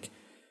that. Like,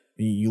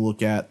 you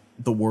look at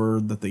the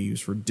word that they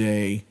use for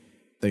day,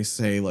 they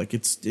say like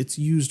it's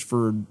used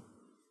for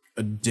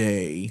a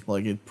day.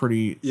 Like it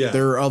pretty. Yeah.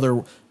 There are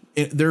other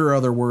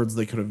words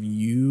they could have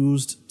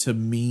used to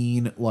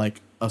mean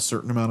like a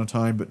certain amount of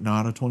time, but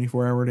not a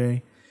 24-hour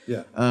day.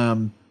 Yeah.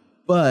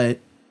 But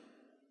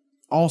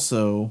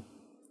also,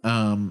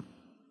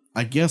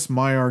 I guess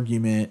my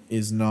argument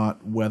is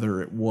not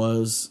whether it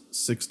was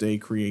 6-day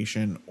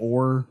creation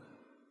or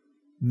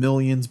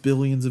millions,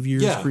 billions of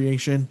years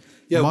creation.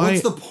 Yeah,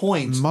 what's the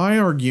point? My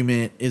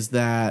argument is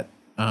that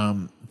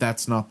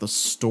that's not the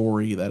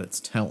story that it's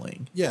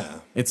telling. Yeah.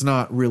 It's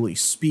not really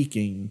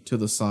speaking to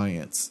the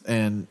science.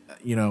 And,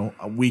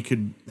 we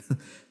could...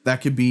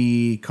 that could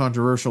be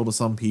controversial to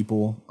some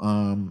people.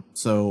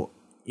 So,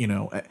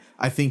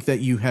 I think that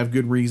you have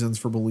good reasons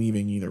for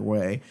believing either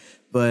way.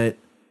 But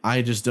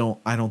I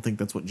don't think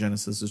that's what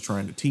Genesis is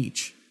trying to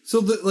teach. So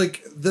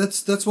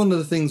that's one of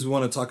the things we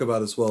want to talk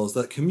about as well, is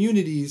that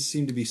communities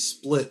seem to be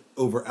split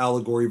over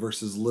allegory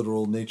versus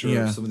literal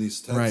nature of some of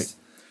these texts. Right.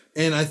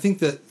 And I think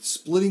that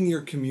splitting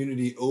your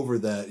community over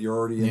that, you're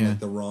already in like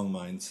the wrong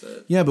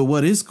mindset. Yeah, but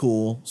what is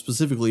cool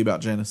specifically about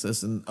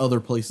Genesis and other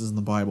places in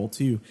the Bible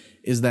too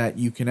is that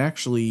you can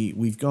actually,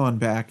 we've gone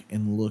back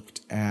and looked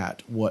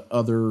at what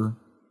other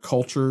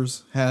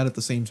cultures had at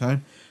the same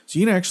time. So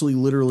you can actually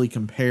literally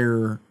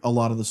compare a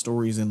lot of the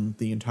stories in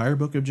the entire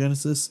book of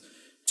Genesis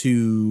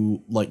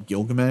to like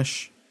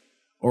Gilgamesh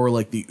or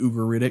like the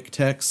Ugaritic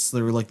texts.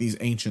 There were like these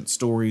ancient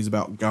stories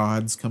about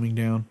gods coming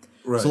down.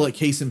 Right. So like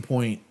case in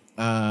point,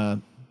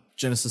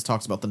 Genesis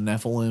talks about the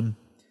Nephilim.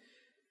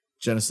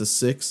 Genesis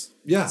 6.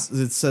 Yeah.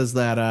 It says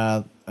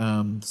that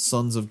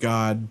sons of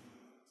God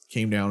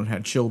came down and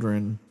had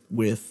children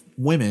with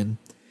women,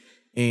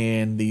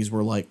 and these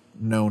were like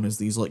known as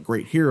these like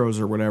great heroes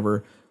or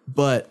whatever,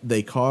 but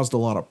they caused a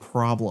lot of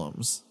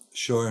problems.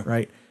 Sure.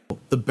 Right?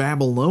 The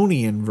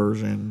Babylonian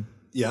version,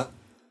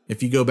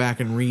 if you go back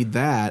and read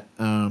that,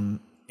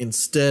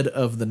 instead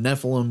of the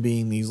Nephilim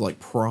being these like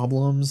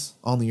problems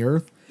on the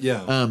earth,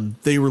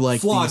 they were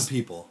like flawed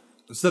people.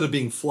 Instead of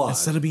being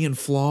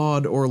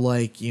flawed or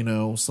like, you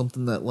know,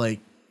 something that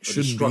like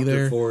shouldn't be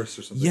there. Force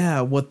or something.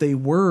 Yeah, what they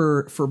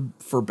were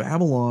for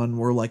Babylon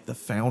were like the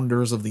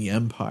founders of the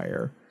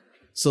empire.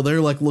 So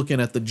they're like looking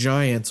at the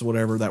giants,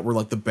 whatever, that were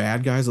like the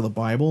bad guys of the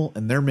Bible,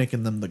 and they're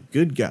making them the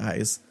good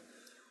guys.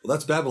 Well,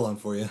 that's Babylon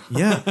for you.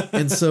 Yeah.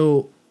 And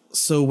so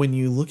when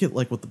you look at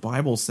like what the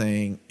Bible's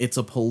saying, it's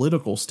a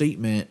political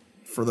statement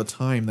for the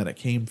time that it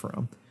came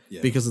from.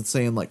 Yeah. Because it's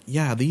saying like,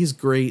 yeah, these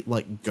great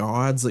like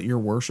gods that you're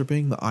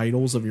worshiping, the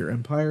idols of your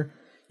empire,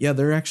 yeah,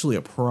 they're actually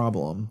a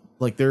problem.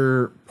 Like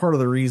they're part of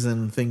the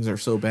reason things are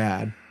so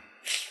bad.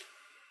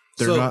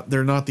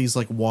 They're not these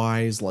like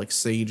wise like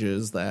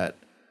sages that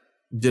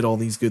did all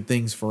these good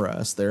things for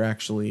us. They're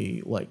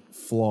actually like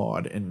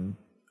flawed and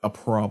a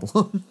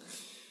problem.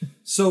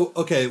 So,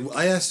 okay,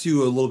 I asked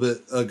you a little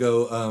bit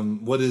ago,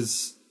 what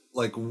is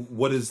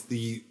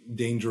the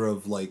danger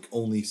of like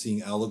only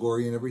seeing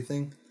allegory and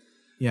everything?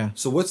 Yeah.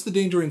 So what's the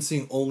danger in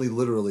seeing only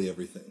literally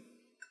everything?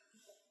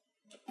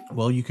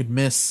 Well, you could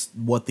miss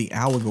what the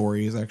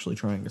allegory is actually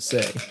trying to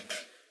say.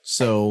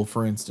 So,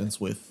 for instance,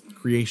 with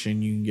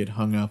creation, you can get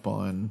hung up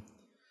on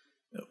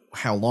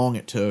how long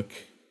it took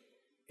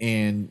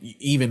and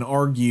even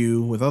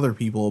argue with other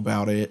people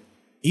about it.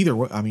 Either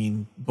way, I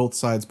mean, both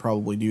sides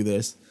probably do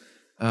this.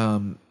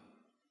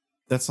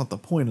 That's not the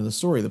point of the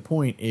story. The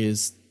point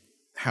is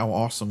how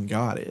awesome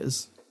God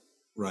is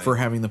for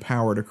having the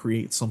power to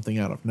create something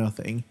out of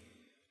nothing.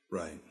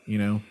 Right. You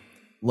know,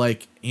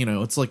 like, you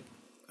know, it's like,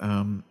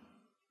 a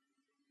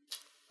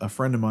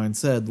friend of mine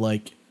said,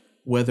 like,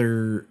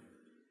 whether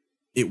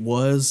it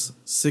was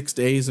 6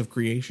 days of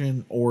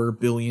creation or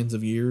billions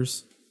of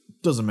years,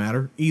 doesn't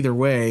matter. Either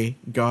way,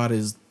 God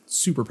is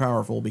super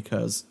powerful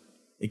because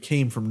it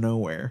came from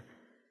nowhere.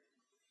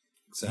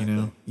 Exactly. You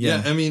know?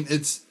 Yeah. I mean,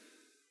 it's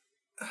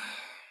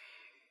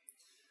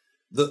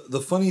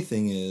the funny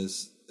thing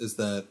is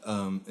that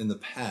in the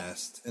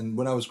past, and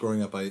when I was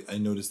growing up, I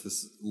noticed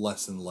this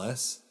less and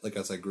less, like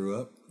as I grew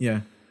up.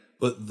 Yeah.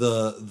 But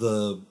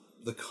the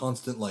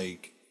constant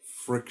like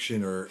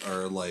friction or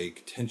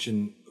like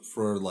tension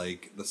for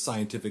like the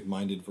scientific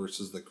minded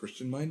versus the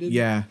Christian minded.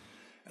 Yeah.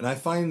 And I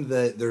find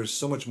that there's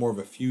so much more of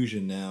a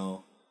fusion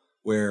now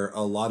where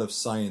a lot of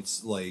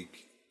science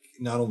like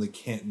not only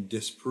can't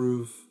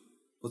disprove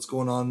what's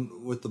going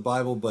on with the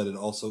Bible, but it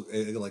also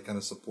like kind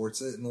of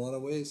supports it in a lot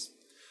of ways.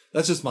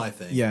 That's just my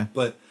thing. Yeah.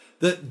 But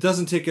that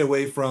doesn't take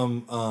away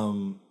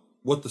from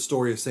what the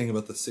story is saying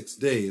about the 6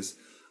 days.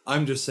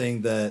 I'm just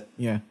saying that,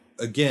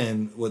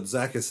 again, what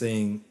Zach is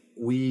saying,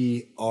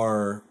 we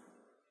are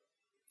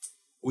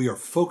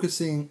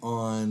focusing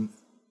on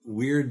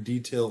weird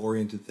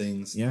detail-oriented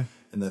things. Yeah.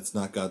 And that's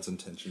not God's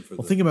intention for them.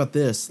 Well, think about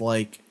this.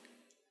 Like,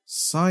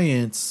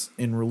 science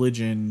and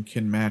religion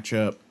can match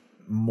up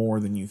more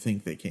than you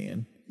think they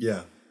can.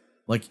 Yeah.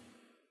 Like,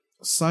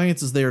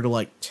 science is there to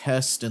like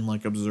test and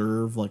like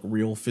observe like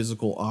real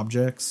physical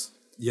objects.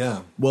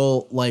 Yeah.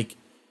 Well, like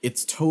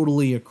it's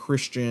totally a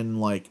Christian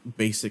like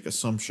basic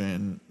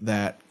assumption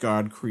that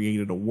God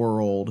created a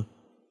world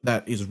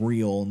that is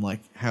real and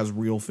like has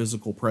real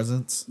physical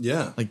presence.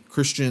 Yeah. Like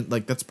Christian,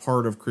 like that's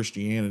part of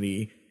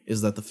Christianity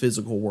is that the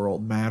physical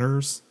world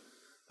matters.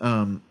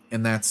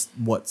 And that's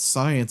what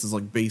science is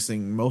like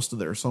basing most of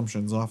their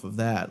assumptions off of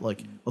that.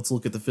 Like, let's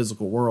look at the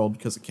physical world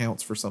because it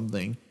counts for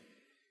something.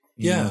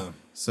 You know?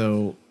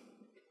 So,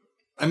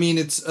 I mean,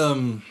 it's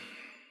the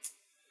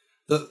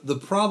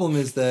problem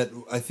is that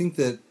I think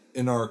that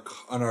in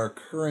our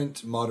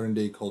current modern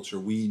day culture,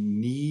 we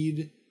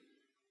need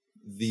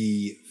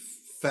the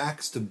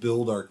facts to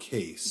build our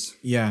case.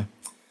 Yeah.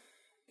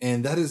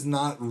 And that is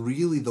not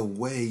really the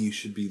way you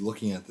should be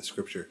looking at the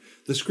scripture.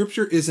 The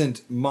scripture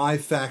isn't my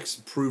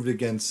facts proved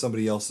against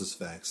somebody else's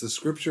facts. The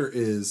scripture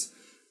is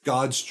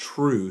God's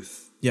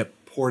truth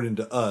poured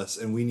into us,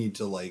 and we need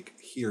to like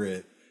hear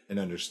it and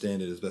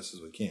understand it as best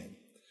as we can.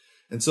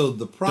 And so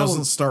the problem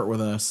doesn't start with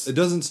us. It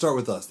doesn't start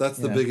with us. That's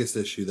the biggest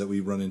issue that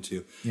we run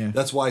into. Yeah.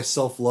 That's why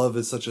self-love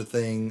is such a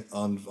thing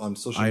on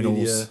social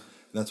media.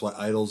 And that's why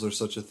idols are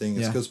such a thing.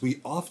 It's because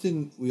we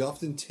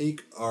often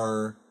take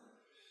our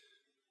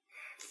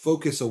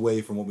focus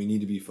away from what we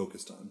need to be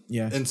focused on.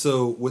 Yeah. And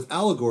so with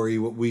allegory,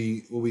 what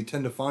we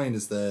tend to find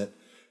is that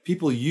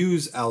people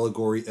use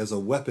allegory as a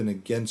weapon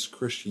against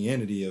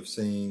Christianity of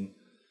saying,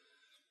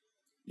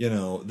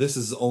 this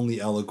is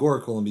only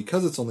allegorical, and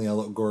because it's only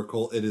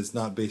allegorical, it is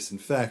not based in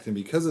fact, and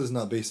because it is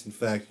not based in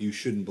fact, you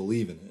shouldn't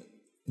believe in it.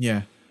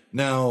 Yeah.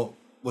 Now,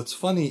 what's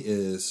funny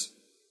is,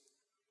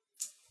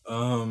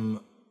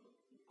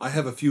 I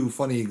have a few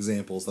funny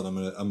examples that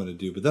I'm gonna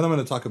do, but then I'm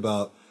gonna talk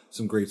about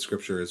some great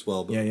scripture as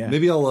well. But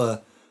maybe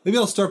I'll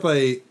start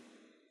by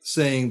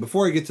saying,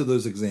 before I get to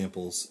those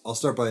examples, I'll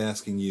start by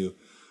asking you,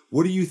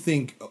 what do you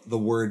think the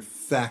word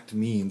fact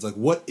means? Like,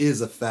 what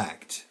is a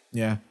fact?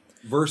 Yeah.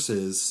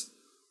 Versus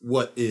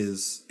what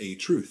is a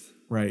truth?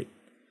 Right.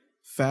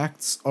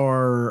 Facts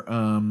are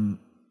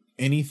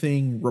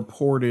anything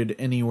reported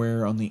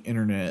anywhere on the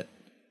internet.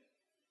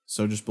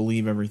 So just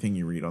believe everything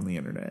you read on the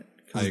internet.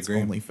 I agree. It's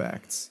only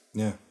facts.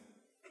 Yeah.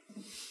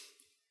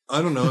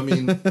 I don't know. I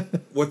mean,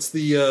 what's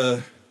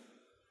the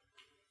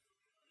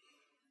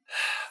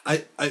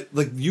I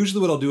like,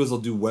 usually what I'll do is I'll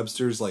do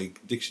Webster's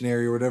like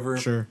dictionary or whatever.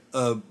 Sure.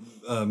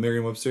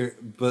 Merriam-Webster.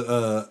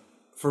 But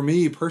for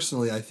me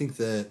personally, I think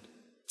that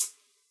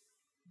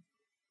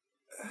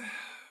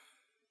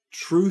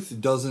truth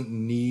doesn't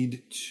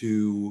need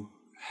to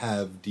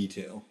have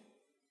detail.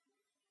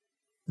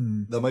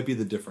 That might be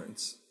the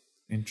difference.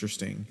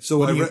 Interesting. So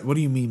what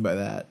do you mean by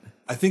that?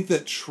 I think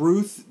that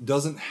truth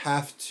doesn't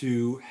have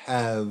to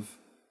have,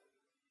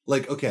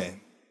 like, okay,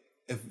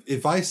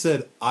 if I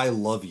said I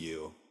love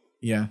you,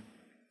 yeah,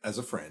 as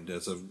a friend,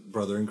 as a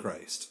brother in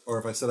Christ, or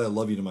if I said I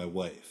love you to my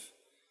wife,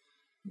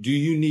 do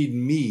you need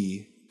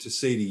me to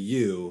say to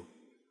you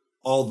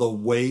all the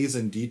ways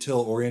and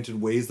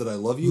detail-oriented ways that I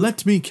love you?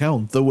 Let me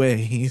count the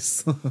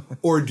ways.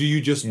 Or do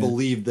you just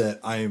believe that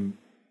I'm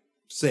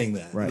saying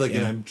that? Right, like,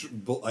 and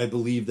I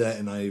believe that,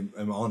 and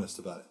I'm honest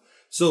about it.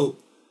 So,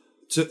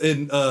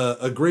 in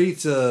a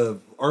great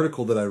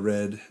article that I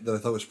read that I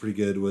thought was pretty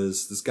good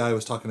was this guy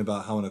was talking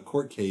about how in a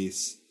court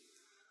case,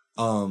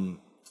 both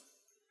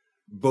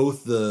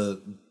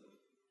the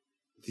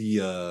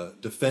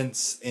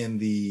defense and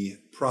the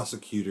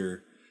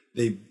prosecutor,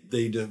 they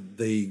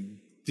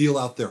deal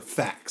out their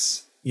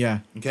facts. Yeah.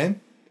 Okay?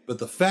 But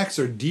the facts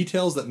are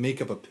details that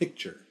make up a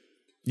picture.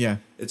 Yeah.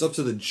 It's up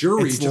to the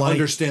jury to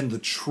understand the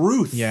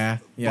truth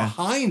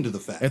behind the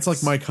facts. It's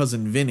like my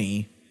cousin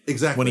Vinny.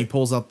 Exactly. When he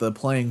pulls out the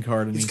playing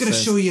card and he's going to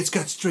show you it's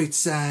got straight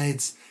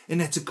sides and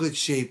that's a good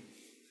shape.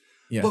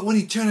 Yeah. But when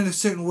you turn it a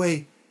certain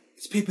way,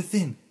 it's paper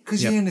thin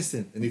because you're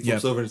innocent. And he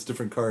flips over and it's a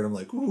different card. I'm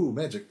like, ooh,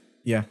 magic.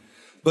 Yeah.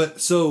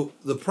 But so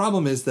the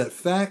problem is that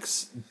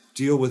facts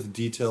deal with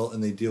detail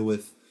and they deal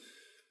with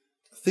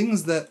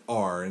things that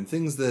are and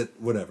things that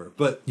whatever.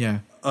 But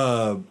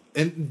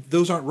and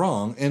those aren't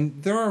wrong.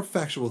 And there are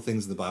factual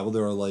things in the Bible.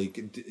 There are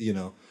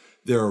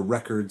there are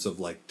records of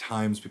like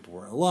times people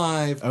were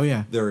alive. Oh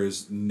yeah. There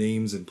is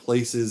names and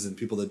places and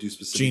people that do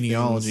specific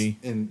genealogy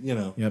things.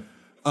 And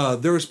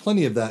there is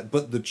plenty of that.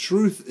 But the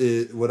truth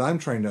is what I'm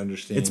trying to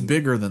understand. It's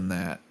bigger than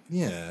that.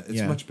 Yeah,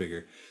 it's much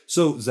bigger.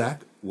 So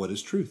Zach, what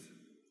is truth?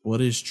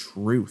 What is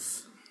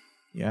truth?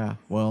 Yeah,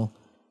 well,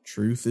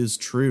 truth is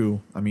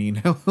true. I mean,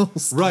 how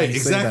else? Right,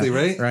 exactly,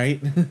 right? Right.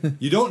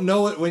 You don't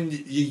know it when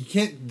you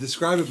can't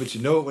describe it, but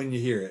you know it when you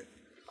hear it.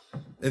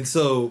 And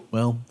so,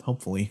 well,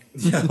 hopefully.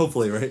 Yeah,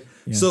 hopefully, right?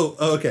 Yeah. So,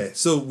 okay.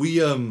 So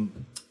we I'm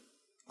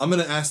going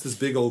to ask this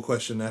big old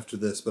question after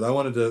this, but I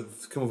wanted to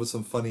come up with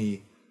some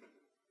funny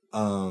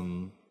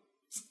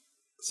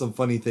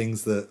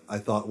things that I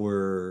thought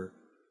were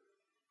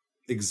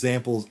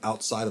examples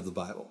outside of the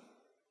Bible.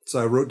 So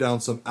I wrote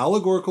down some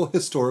allegorical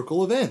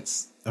historical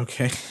events.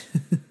 Okay.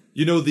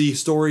 You know the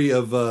story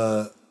of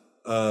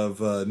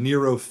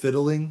Nero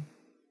fiddling?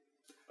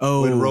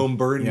 Oh. When Rome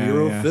burned,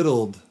 Nero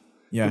fiddled.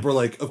 Yeah. People are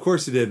like, of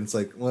course he did. And it's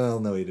like,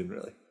 well, no, he didn't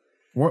really.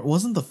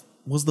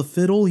 Was the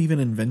fiddle even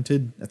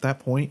invented at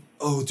that point?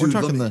 Oh, dude,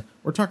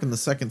 we're talking the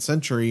 2nd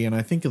century, and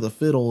I think of the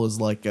fiddle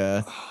as like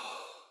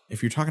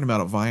if you're talking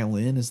about a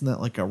violin, isn't that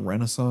like a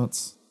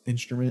Renaissance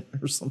instrument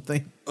or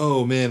something?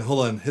 Oh man,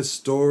 hold on.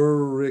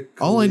 Historically,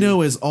 all I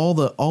know is all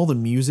the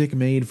music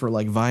made for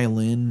like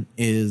violin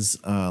is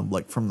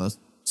like from the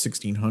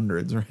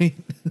 1600s, right?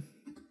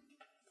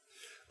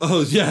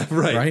 Oh yeah,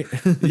 right.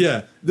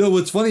 Yeah. No,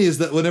 what's funny is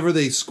that whenever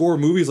they score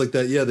movies like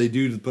that, they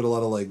do put a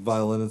lot of like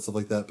violin and stuff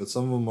like that, but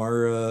some of them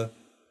are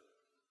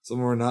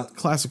not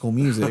classical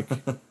music.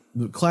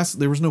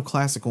 There was no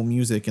classical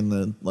music in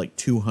the like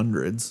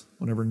 200s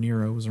whenever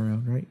Nero was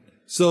around, right?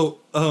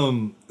 So,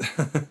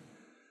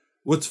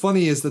 what's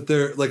funny is that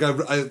they're like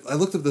I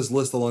looked at this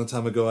list a long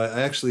time ago.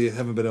 I actually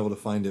haven't been able to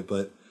find it,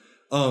 but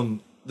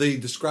they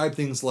describe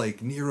things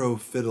like Nero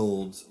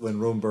fiddled when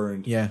Rome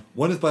burned. Yeah.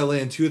 1th by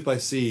land, 2th by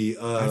sea.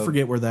 I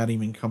forget where that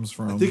even comes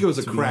from. I think it was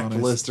a cracked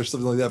list or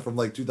something like that from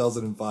like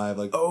 2005.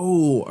 Like,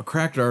 oh, a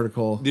cracked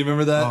article. do you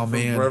remember that? Oh, from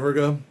man. Forever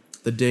ago?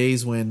 The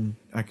days when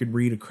I could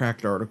read a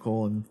cracked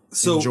article and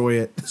enjoy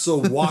it. So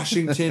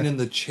Washington and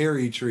the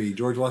cherry tree,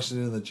 George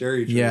Washington and the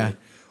cherry tree. Yeah.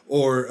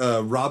 Or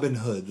Robin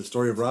Hood, the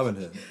story of Robin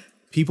Hood.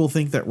 People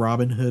think that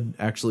Robin Hood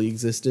actually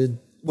existed.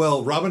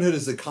 Well, Robin Hood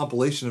is a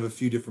compilation of a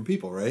few different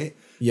people, right?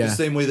 Yeah. The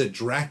same way that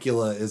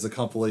Dracula is a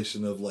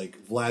compilation of like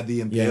Vlad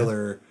the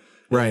Impaler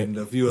and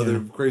a few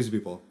other crazy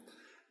people.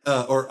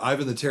 Or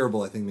Ivan the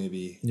Terrible, I think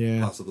maybe,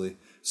 possibly.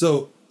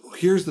 So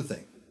here's the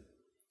thing.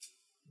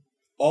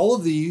 All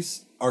of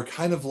these are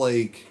kind of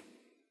like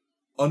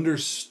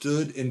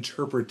understood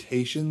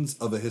interpretations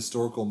of a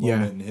historical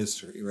moment in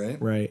history,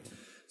 right? Right.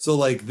 So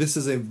like this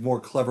is a more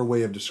clever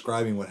way of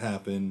describing what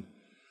happened.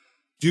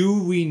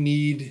 Do we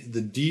need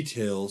the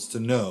details to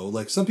know?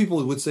 Like some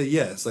people would say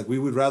yes, like we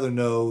would rather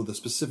know the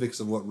specifics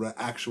of what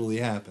actually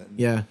happened.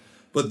 Yeah.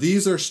 But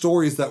these are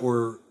stories that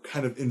were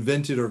kind of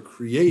invented or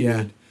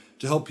created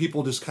to help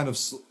people just kind of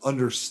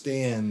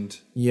understand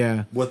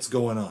what's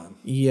going on.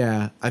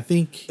 Yeah, I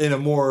think in a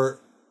more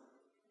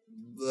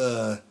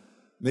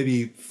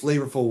maybe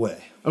flavorful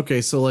way.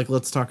 Okay, so like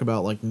let's talk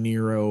about like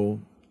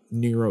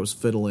Nero's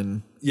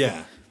fiddling.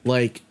 Yeah.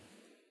 Like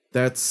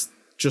that's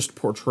just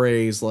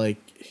portrays like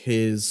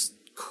his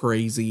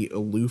crazy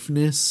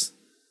aloofness.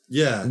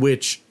 Yeah.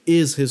 Which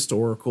is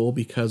historical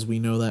because we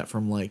know that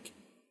from like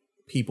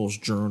people's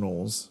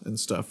journals and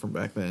stuff from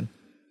back then.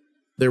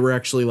 There were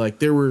actually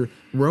like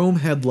Rome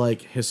had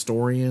like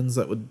historians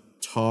that would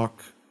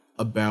talk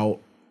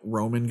about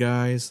Roman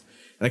guys.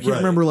 And I can't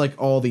remember like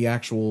all the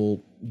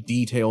actual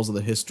details of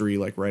the history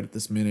like right at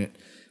this minute,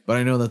 but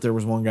I know that there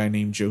was one guy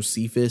named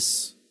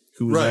Josephus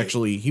who was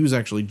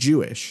actually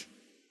Jewish.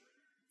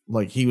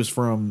 Like he was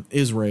from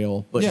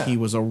Israel, but he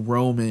was a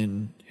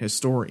Roman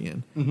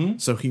historian. Mm-hmm.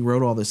 So he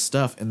wrote all this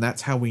stuff, and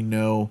that's how we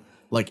know,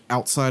 like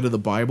outside of the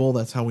Bible,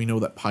 that's how we know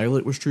that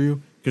Pilate was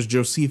true, because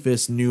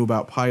Josephus knew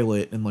about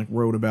Pilate and like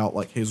wrote about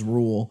like his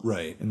rule,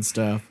 and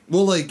stuff.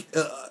 Well, like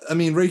I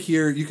mean, right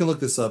here you can look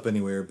this up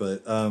anywhere,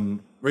 but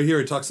right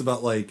here it talks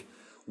about like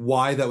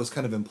why that was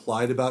kind of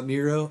implied about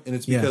Nero, and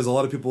it's because a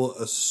lot of people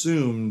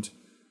assumed.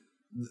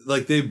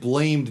 Like they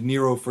blamed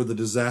Nero for the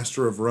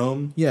disaster of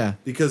Rome. Yeah.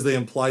 Because they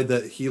implied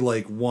that he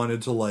like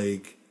wanted to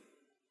like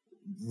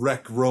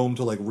wreck Rome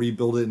to like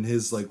rebuild it in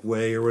his like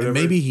way or whatever. And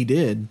maybe he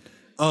did.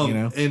 You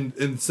know?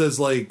 And says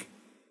like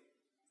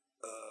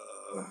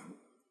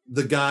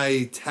the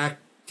guy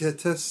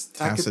Tacitus.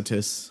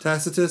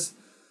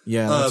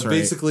 Yeah. That's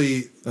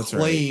basically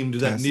claimed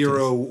that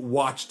Nero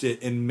watched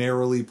it and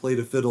merrily played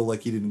a fiddle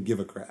like he didn't give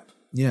a crap.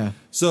 Yeah.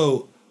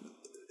 So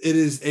it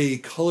is a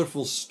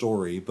colorful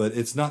story, but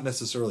it's not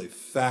necessarily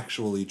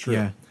factually true.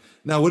 Yeah.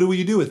 Now, what do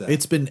we do with that?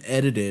 It's been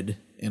edited,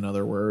 in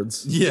other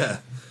words. Yeah.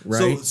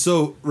 Right.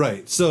 So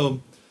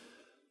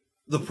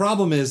the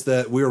problem is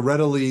that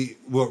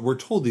we're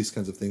told these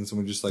kinds of things,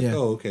 and we're just like,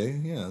 oh, okay,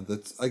 yeah,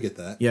 I get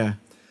that. Yeah.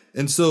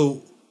 And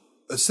so,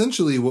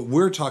 essentially, what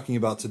we're talking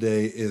about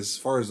today, as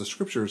far as the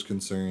scripture is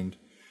concerned,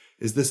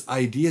 is this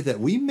idea that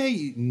we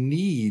may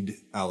need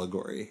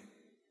allegory.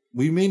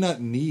 We may not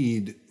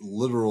need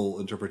literal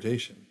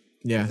interpretation.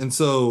 Yeah. And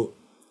so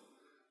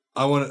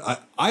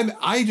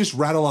I just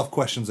rattle off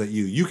questions at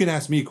you. You can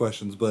ask me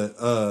questions, but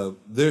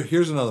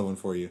here's another one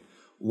for you.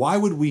 Why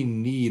would we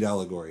need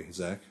allegory,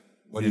 Zach?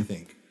 What do you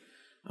think?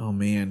 Oh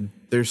man,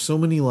 there's so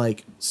many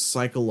like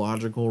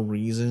psychological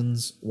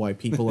reasons why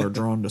people are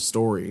drawn to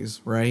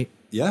stories, right?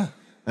 Yeah.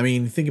 I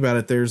mean, think about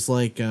it. There's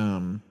like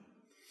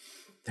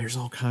there's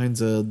all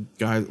kinds of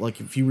guys, like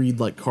if you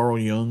read like Carl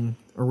Jung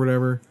or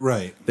whatever,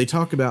 right? They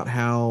talk about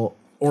how,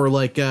 or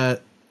like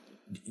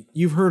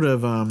you've heard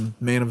of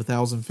Man of a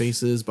Thousand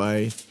Faces by,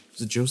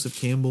 is it Joseph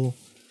Campbell?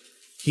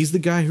 He's the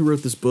guy who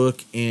wrote this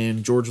book,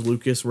 and George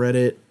Lucas read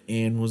it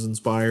and was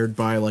inspired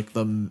by like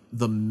the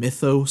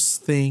mythos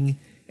thing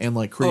and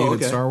like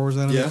created Star Wars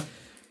out of it.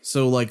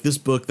 So like this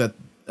book that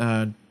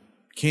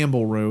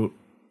Campbell wrote,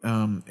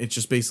 it's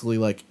just basically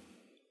like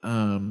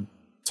talking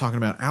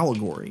about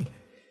allegory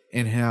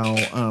and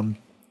how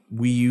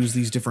we use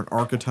these different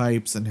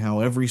archetypes and how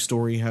every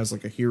story has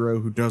like a hero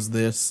who does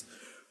this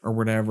or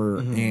whatever,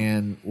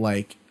 and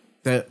like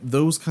that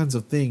those kinds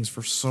of things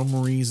for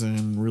some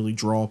reason really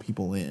draw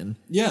people in.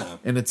 Yeah.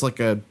 And it's like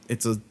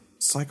it's a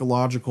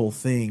psychological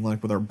thing,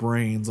 like with our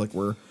brains, like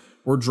we're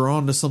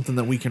drawn to something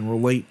that we can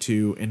relate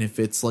to, and if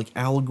it's like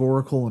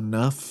allegorical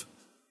enough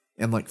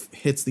and like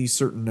hits these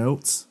certain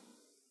notes.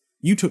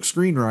 You took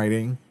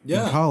screenwriting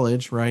in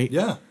college, right?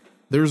 Yeah.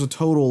 There's a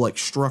total like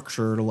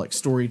structure to like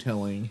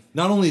storytelling.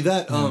 Not only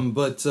that,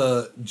 but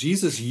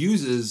Jesus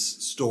uses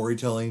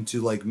storytelling to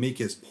like make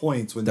his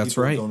points when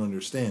people don't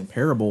understand.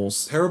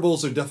 Parables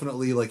are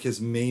definitely like his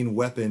main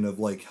weapon of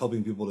like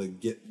helping people to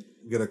get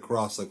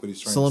across like what he's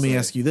trying to say. So let me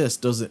ask you this.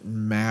 Does it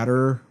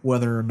matter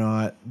whether or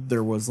not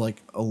there was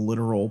like a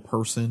literal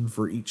person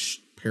for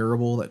each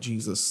parable that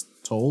Jesus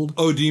told?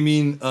 Oh, do you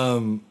mean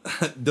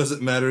does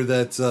it matter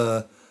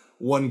that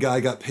one guy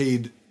got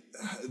paid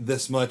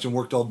this much and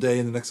worked all day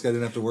and the next guy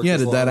didn't have to work. Yeah,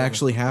 did that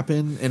actually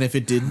happen? And if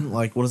it didn't,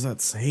 like, what does that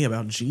say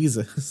about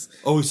Jesus?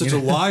 Oh, he's such a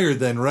liar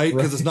then, right?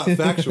 Because it's not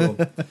factual.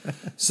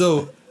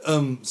 So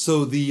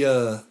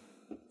the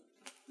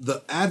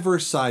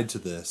adverse side to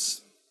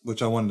this,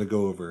 which I wanted to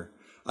go over,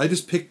 I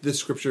just picked this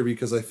scripture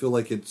because I feel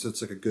like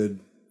it's like a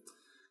good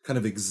kind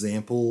of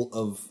example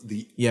of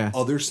the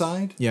other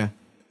side. Yeah.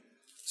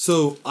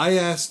 So I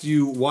asked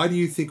you, why do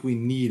you think we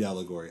need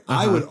allegory?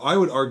 I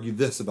would argue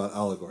this about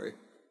allegory.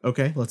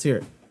 Okay, let's hear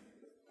it.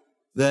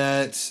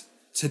 That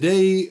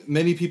today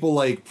many people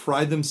like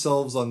pride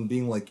themselves on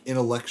being like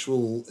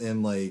intellectual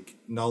and like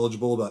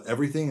knowledgeable about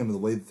everything and the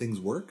way that things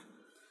work.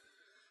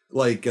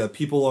 Like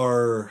people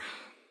are,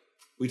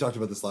 we talked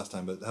about this last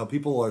time, but how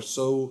people are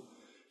so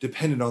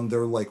dependent on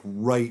their like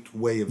right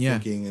way of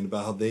thinking and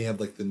about how they have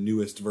like the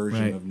newest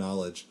version of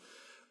knowledge.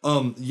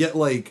 Yet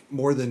like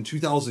more than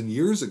 2,000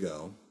 years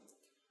ago,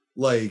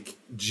 like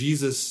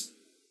Jesus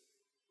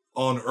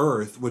on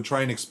earth would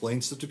try and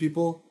explain stuff to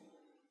people,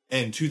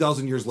 and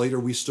 2,000 years later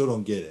we still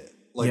don't get it.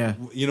 Like,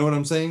 you know what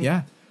I'm saying?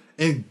 Yeah.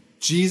 And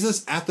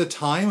Jesus at the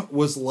time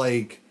was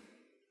like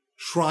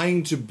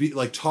trying to be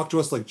like talk to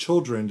us like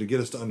children to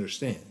get us to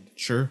understand.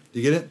 Sure. Do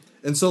you get it?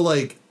 And so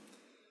like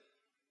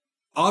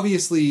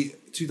obviously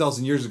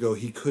 2,000 years ago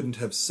he couldn't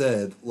have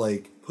said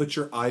like put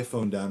your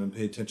iPhone down and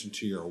pay attention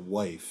to your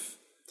wife,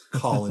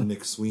 Colin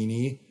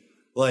McSweeney.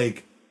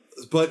 Like,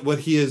 but what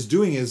he is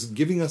doing is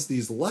giving us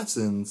these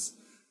lessons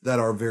that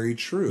are very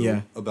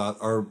true about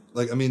our,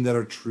 like, I mean, that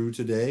are true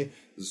today,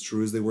 as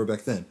true as they were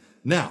back then.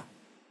 Now,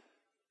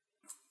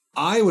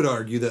 I would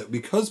argue that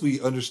because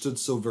we understood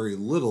so very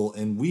little,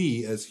 and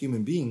we as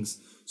human beings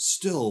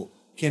still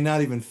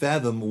cannot even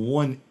fathom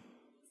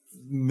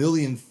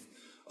 1/1,000,000th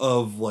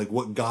of like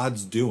what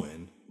God's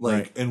doing,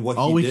 like, and what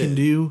all we can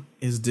do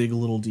is dig a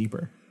little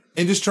deeper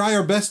and just try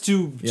our best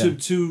to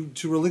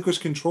relinquish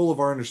control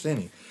of our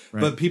understanding. Right.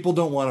 But people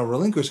don't want to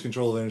relinquish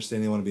control of their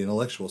understanding; they want to be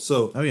intellectual.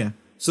 So,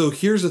 So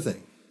here's the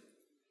thing.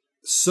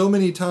 So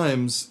many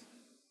times,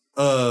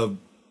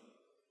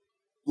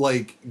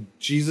 like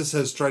Jesus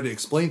has tried to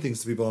explain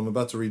things to people. I'm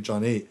about to read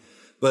John 8.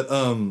 But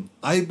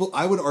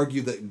I would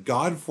argue that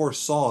God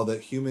foresaw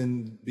that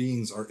human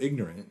beings are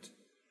ignorant.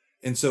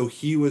 And so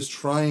he was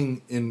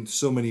trying in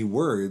so many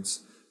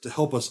words to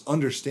help us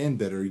understand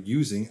better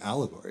using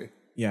allegory.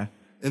 Yeah.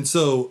 And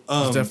so...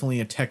 it's definitely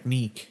a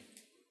technique.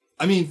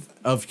 I mean...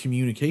 of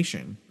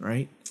communication,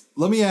 right?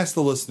 Let me ask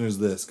the listeners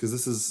this, because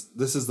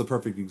this is the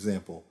perfect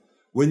example.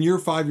 When your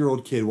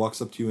 5-year-old kid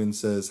walks up to you and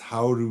says,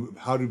 "How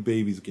do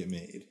babies get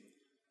made?"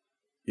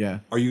 Yeah.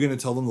 Are you going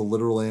to tell them the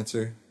literal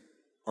answer?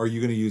 Are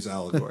you going to use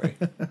allegory?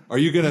 Are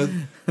you going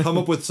to come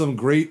up with some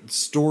great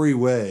story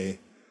way?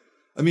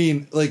 I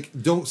mean, like,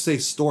 don't say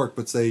stork,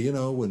 but say,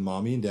 when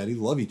mommy and daddy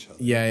love each other.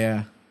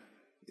 Yeah.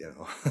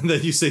 And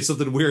then you say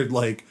something weird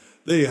like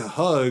they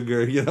hug,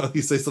 or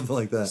you say something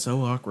like that.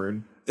 So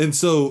awkward. And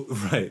so,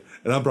 right.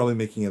 And I'm probably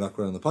making it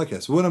awkward on the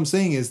podcast. But what I'm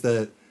saying is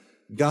that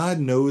God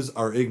knows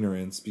our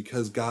ignorance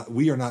because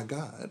we are not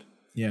God.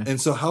 Yeah.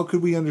 And so how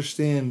could we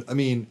understand? I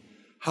mean,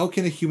 how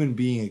can a human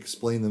being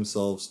explain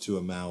themselves to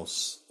a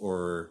mouse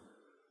or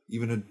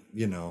even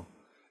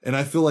and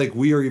I feel like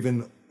we are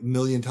even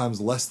 1,000,000 times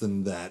less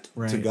than that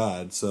to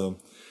God. So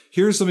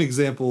here's some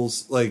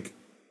examples. Like,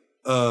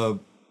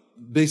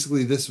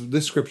 basically this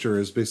scripture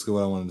is basically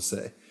what I wanted to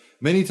say.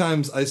 Many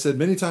times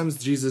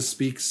Jesus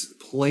speaks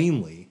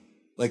plainly,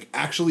 like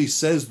actually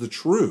says the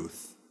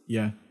truth.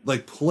 Yeah.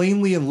 Like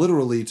plainly and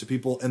literally to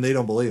people, and they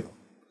don't believe him.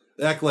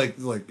 They act like,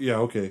 yeah,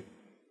 okay.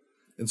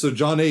 And so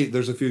John 8,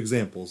 there's a few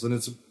examples, and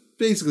it's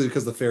basically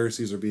because the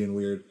Pharisees are being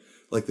weird,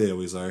 like they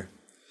always are.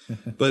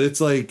 But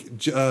it's like,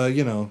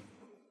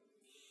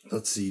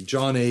 let's see,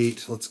 John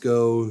 8, let's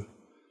go.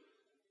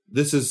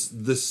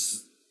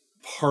 This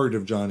part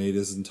of John 8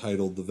 is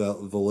entitled The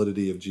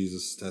Validity of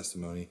Jesus'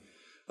 Testimony.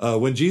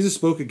 When Jesus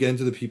spoke again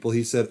to the people,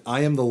 he said,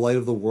 "I am the light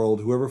of the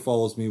world. Whoever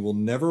follows me will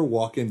never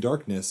walk in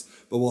darkness,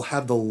 but will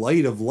have the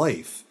light of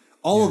life."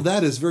 All of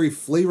that is very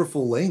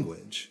flavorful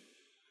language.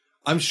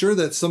 I'm sure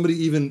that somebody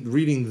even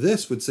reading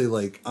this would say,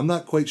 like, I'm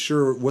not quite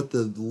sure what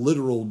the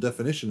literal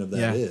definition of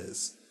that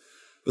is.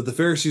 But the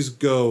Pharisees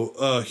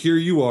go, here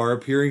you are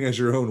appearing as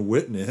your own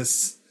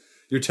witness.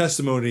 Your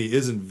testimony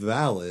isn't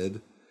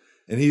valid.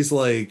 And he's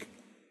like,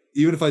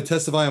 even if I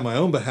testify on my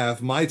own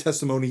behalf, my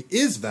testimony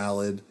is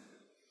valid.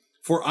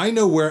 For I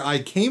know where I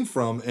came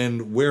from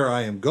and where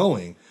I am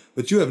going,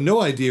 but you have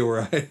no idea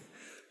where I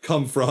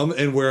come from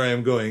and where I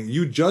am going.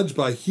 You judge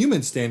by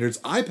human standards.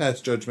 I pass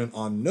judgment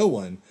on no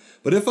one.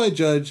 But if I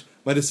judge,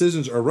 my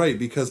decisions are right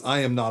because I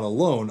am not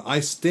alone.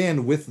 I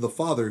stand with the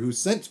Father who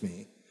sent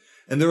me.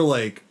 And they're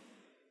like,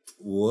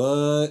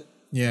 what?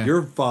 Yeah.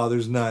 Your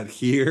father's not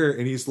here.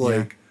 And he's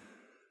like,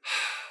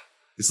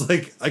 it's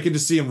like, I can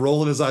just see him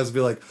rolling his eyes and be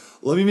like,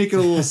 let me make it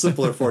a little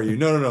simpler for you.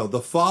 No.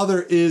 The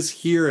Father is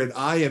here and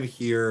I am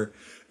here.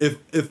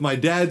 If my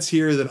dad's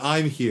here, then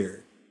I'm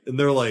here. And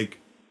they're like,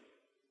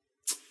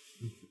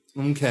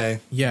 okay.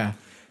 Yeah.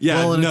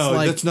 Yeah, well,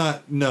 no, that's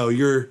not,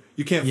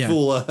 you can't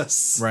fool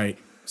us. Right.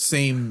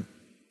 Same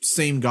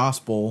same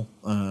gospel,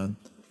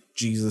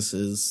 Jesus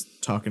is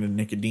talking to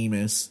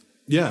Nicodemus.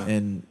 Yeah.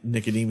 And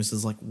Nicodemus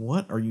is like,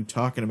 what are you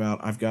talking about?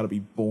 I've got to be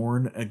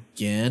born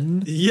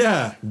again?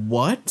 Yeah.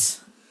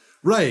 What?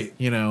 Right.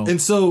 You know.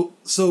 And so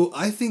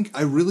I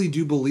really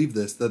do believe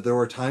this, that there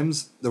were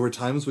times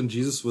when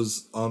Jesus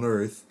was on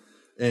earth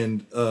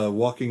and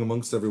walking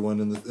amongst everyone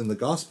in the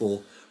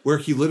gospel where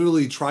he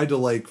literally tried to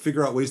like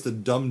figure out ways to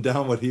dumb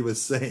down what he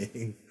was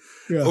saying.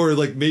 Yeah. Or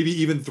like maybe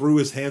even threw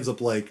his hands up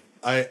like,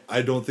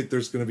 I don't think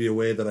there's going to be a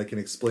way that I can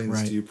explain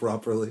this to you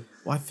properly.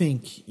 Well, I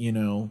think,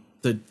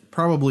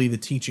 probably the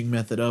teaching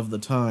method of the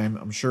time,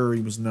 I'm sure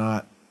he was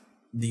not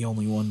the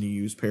only one to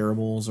use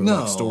parables or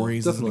like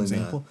stories as an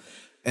example. Not.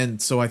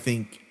 And so I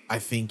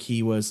think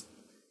he was,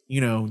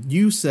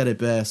 you said it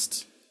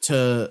best,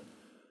 to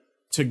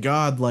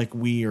God, like,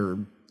 we are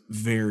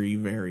very,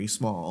 very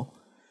small.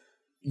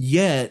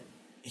 Yet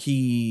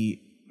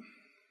he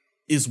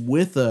is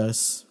with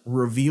us,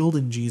 revealed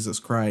in Jesus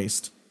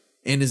Christ,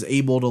 and is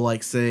able to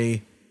like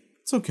say,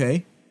 it's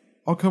okay.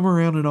 I'll come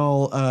around and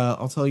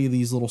I'll tell you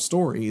these little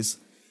stories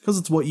because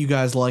it's what you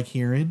guys like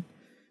hearing.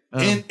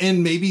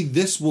 And maybe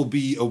this will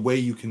be a way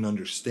you can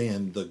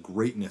understand the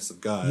greatness of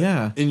God.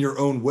 Yeah. In your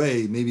own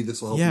way, maybe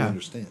this will help you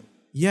understand.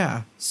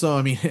 Yeah. So,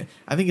 I mean,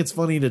 I think it's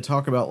funny to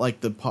talk about like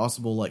the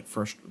possible, like,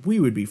 we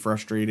would be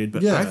frustrated,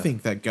 but I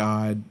think that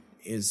God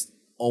is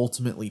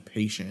ultimately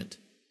patient.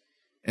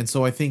 And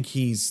so I think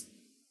he's,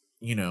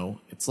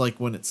 it's like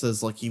when it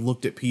says like he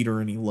looked at Peter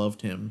and he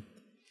loved him,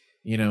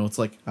 it's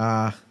like,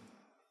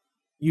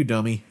 you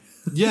dummy.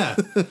 Yeah.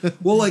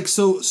 Well, like,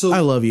 so I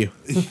love you.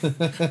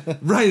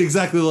 Right.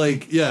 Exactly.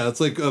 Like, yeah, it's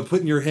like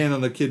putting your hand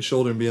on a kid's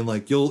shoulder and being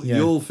like,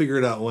 you'll figure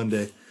it out one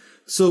day.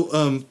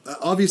 So,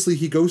 obviously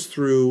he goes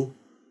through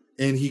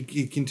and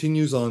he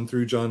continues on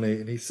through John 8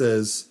 and he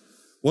says,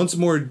 once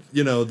more,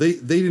 they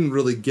didn't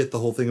really get the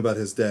whole thing about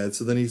his dad.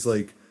 So then he's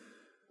like,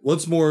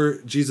 once more,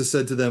 Jesus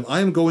said to them, I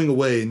am going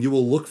away and you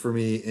will look for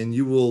me and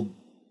you will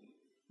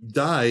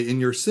die in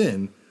your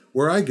sin.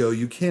 Where I go,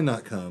 you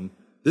cannot come.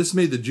 This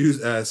made the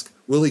Jews ask,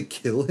 will he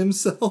kill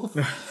himself?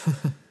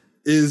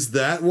 Is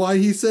that why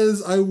he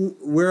says,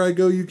 where I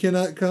go, you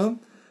cannot come?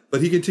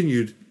 But he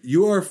continued,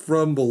 you are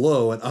from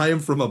below and I am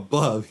from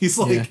above. He's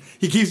like,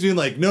 he keeps being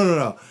like,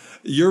 no.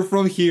 You're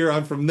from here,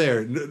 I'm from there.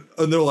 And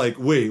they're like,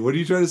 wait, what are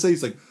you trying to say?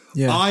 He's like,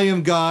 I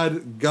am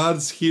God.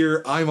 God's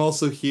here. I'm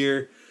also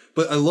here.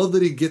 But I love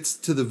that he gets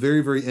to the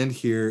very, very end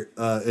here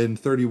in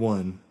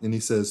 31. And he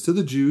says, to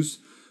the Jews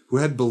who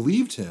had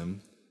believed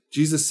him,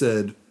 Jesus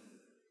said,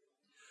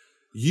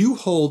 you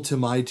hold to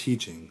my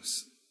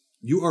teachings.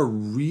 You are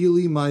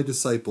really my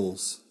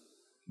disciples.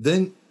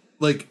 Then,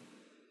 like,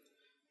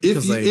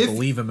 because they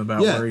believe him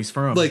about where he's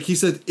from. Like he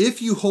said,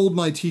 if you hold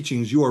my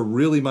teachings, you are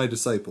really my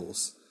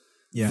disciples.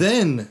 Yeah.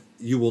 Then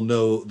you will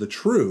know the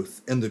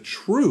truth, and the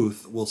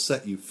truth will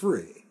set you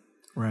free.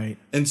 Right.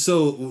 And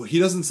so he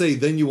doesn't say,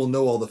 then you will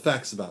know all the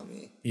facts about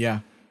me. Yeah.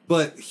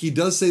 But he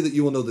does say that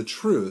you will know the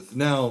truth.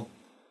 Now,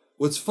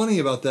 what's funny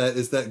about that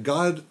is that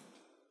God,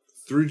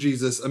 through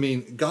Jesus,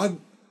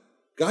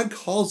 God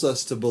calls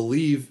us to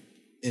believe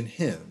in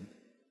him.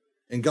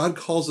 And God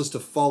calls us to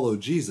follow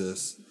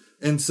Jesus.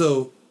 And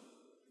so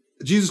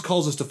Jesus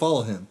calls us to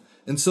follow him.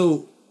 And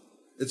so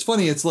it's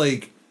funny. It's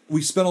like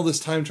we spent all this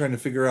time trying to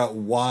figure out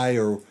why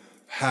or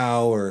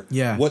how or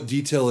what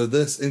detail or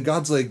this. And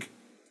God's like,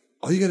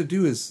 all you got to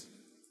do is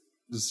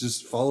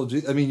just follow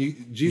Jesus.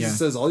 Jesus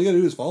says, all you got to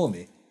do is follow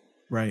me.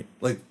 Right.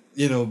 Like,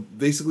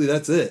 basically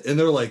that's it. And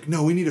they're like,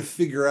 no, we need to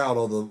figure out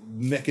all the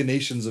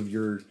machinations of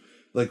your,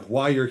 like,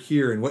 why you're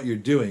here and what you're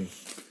doing.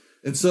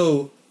 And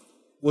so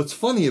what's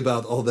funny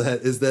about all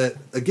that is that,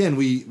 again,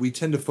 we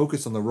tend to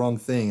focus on the wrong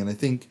thing. And I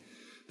think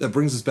that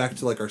brings us back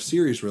to like our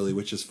series, really,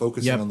 which is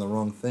focusing on the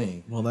wrong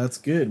thing. Well, that's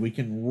good. We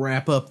can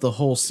wrap up the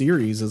whole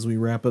series as we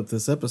wrap up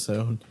this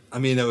episode.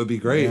 That would be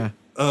great. Yeah.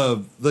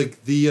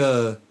 Like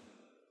the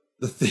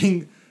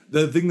thing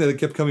that it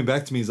kept coming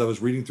back to me as I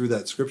was reading through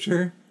that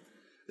scripture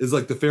is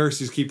like the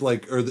Pharisees keep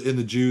like, in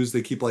the Jews,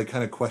 they keep like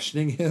kind of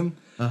questioning him.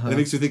 Uh-huh. And it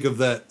makes me think of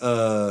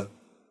that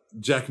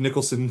Jack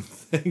Nicholson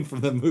thing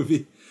from that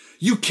movie.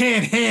 You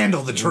can't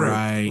handle the truth.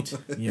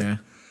 Right. Yeah.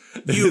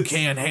 You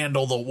can't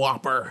handle the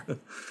Whopper.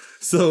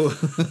 So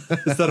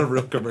is that a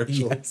real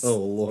commercial? Yes. Oh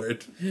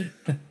Lord.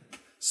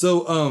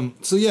 So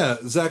yeah,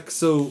 Zach,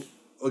 so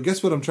I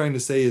guess what I'm trying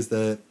to say is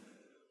that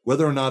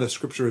whether or not a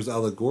scripture is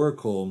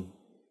allegorical,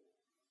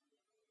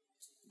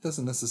 it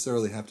doesn't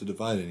necessarily have to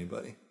divide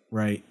anybody.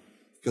 Right.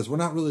 Because we're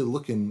not really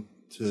looking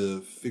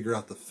to figure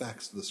out the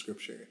facts of the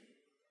scripture.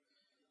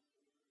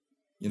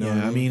 You know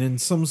what I mean? In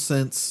some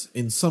sense,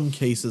 in some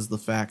cases, the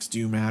facts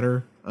do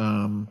matter.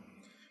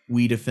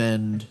 We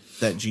defend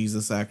that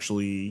Jesus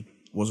actually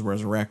was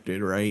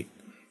resurrected, right?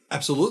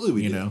 Absolutely,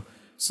 we do.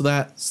 So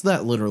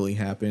that literally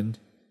happened.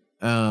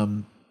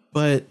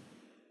 But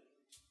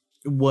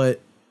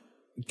what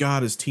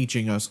God is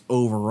teaching us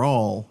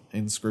overall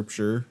in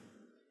Scripture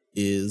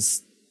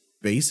is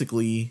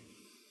basically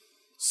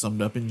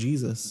summed up in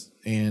Jesus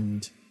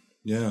and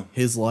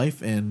his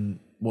life and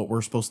what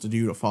we're supposed to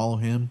do to follow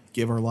him,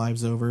 give our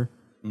lives over.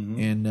 Mm-hmm.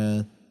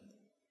 And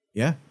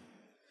Yeah.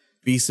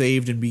 Be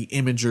saved and be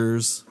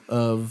imagers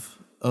of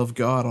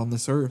God on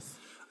this earth.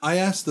 I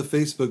asked the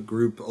Facebook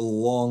group a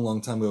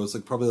long time ago. It was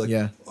like probably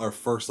Yeah. our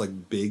first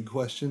like big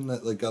question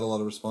that like got a lot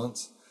of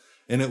response.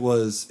 And it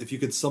was, if you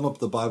could sum up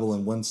the Bible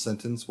in one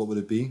sentence, what would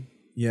it be?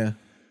 Yeah.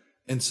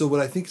 And so what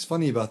I think is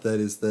funny about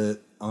that is that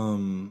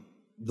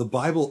the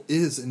Bible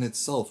is in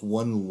itself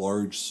one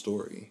large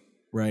story.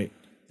 Right.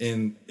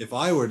 And if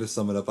I were to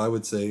sum it up, I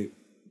would say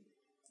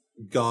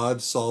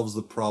God solves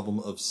the problem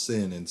of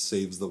sin and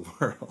saves the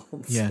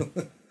world. Yeah.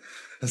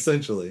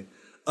 Essentially.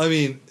 I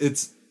mean,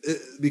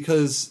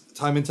 because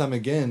time and time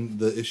again,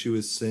 the issue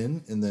is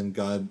sin. And then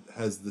God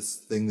has this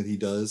thing that he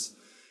does.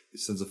 He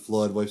sends a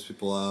flood, wipes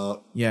people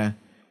out. Yeah.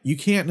 You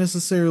can't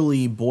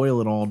necessarily boil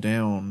it all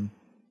down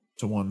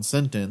to one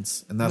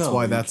sentence. And that's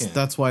why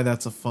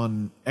that's a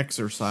fun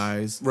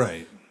exercise.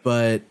 Right.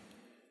 But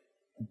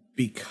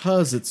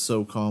because it's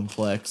so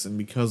complex and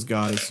because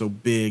God is so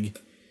big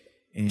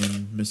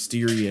and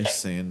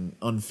mysterious and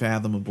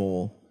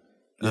unfathomable,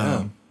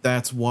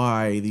 that's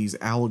why these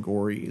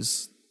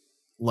allegories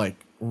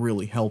like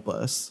really help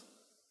us.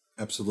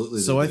 Absolutely.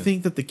 So I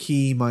think that the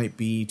key might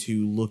be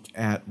to look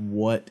at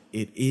what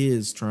it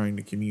is trying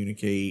to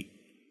communicate,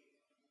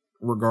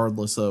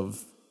 regardless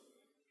of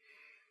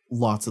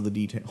lots of the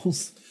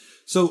details.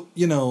 So,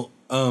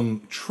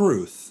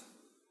 truth.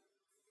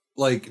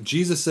 Like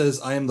Jesus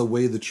says, I am the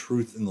way, the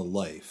truth, and the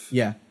life.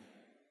 Yeah.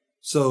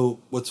 So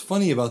what's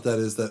funny about that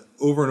is that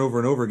over and over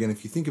and over again,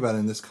 if you think about it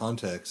in this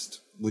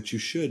context, which you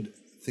should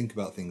think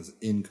about things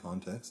in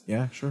context.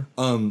 Yeah, sure.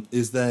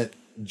 Is that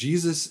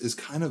Jesus is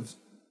kind of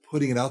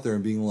putting it out there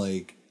and being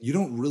like, you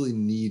don't really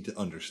need to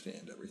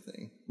understand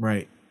everything.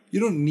 Right. You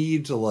don't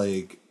need to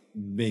like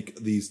make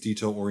these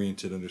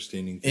detail-oriented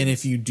understanding things. And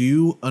if you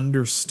do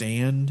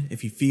understand,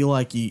 if you feel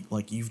like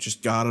you've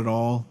just got it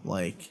all,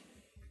 like,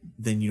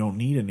 then you don't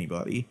need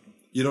anybody.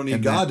 You don't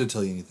need God to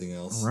tell you anything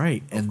else.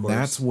 Right. And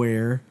that's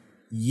where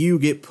you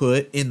get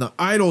put in the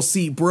idol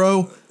seat,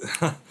 bro.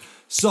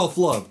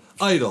 Self-love,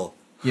 idol.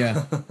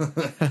 Yeah.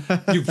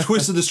 You've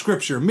twisted the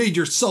scripture, made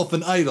yourself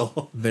an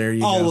idol. There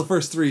you all go. All the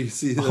first three.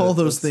 See, all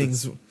those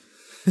things.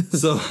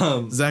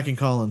 So Zach and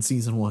Colin,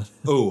 season 1.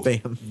 Oh,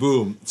 bam.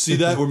 Boom. See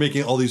that? We're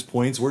making all these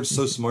points. We're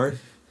so smart.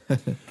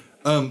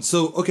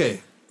 So,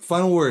 okay.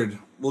 Final word.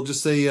 We'll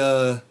just say,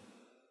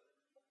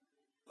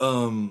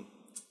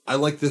 I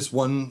like this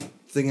one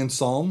thing in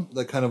Psalm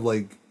that kind of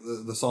like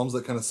the Psalms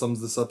that kind of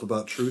sums this up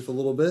about truth a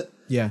little bit.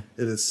 Yeah.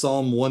 It is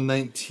Psalm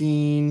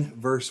 119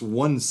 verse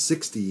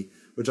 160,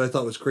 which I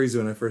thought was crazy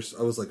when I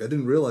was like, I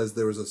didn't realize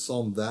there was a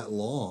Psalm that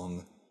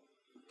long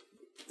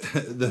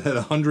that had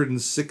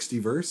 160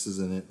 verses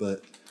in it,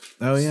 but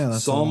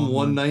that's Psalm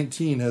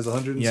 119 has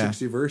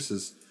 160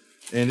 verses.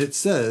 And it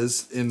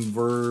says in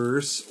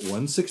verse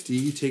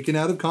 160, taken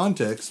out of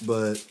context,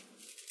 but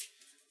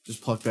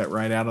just pluck that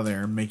right out of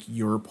there and make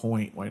your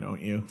point. Why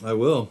don't you? I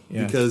will,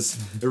 because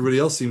everybody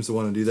else seems to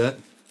want to do that.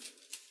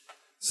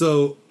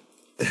 So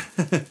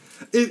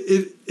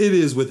it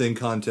is within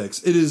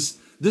context.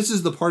 This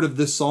is the part of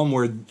this psalm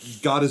where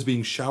God is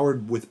being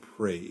showered with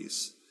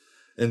praise.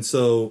 And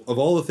so of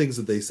all the things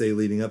that they say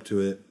leading up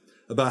to it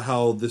about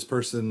how this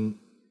person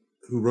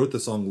who wrote the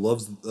song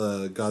loves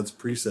God's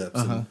precepts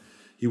and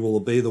he will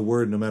obey the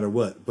word no matter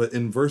what. But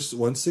in verse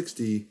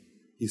 160,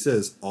 he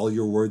says, all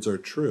your words are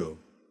true.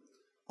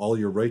 All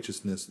your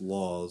righteousness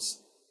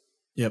laws.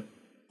 Yep.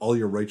 All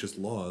your righteous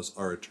laws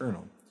are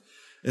eternal.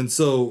 And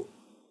so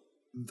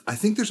I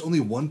think there's only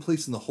one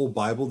place in the whole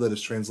Bible that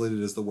is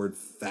translated as the word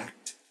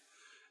fact.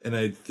 And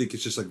I think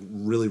it's just like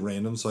really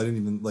random. So I didn't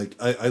even like,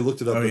 I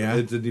looked it up. And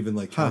it didn't even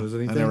like count as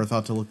anything. I never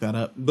thought to look that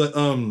up. But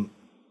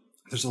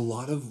there's a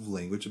lot of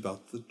language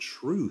about the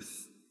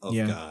truth of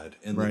God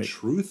and the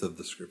truth of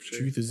the scripture.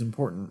 Truth is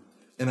important.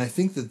 And I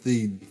think that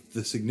the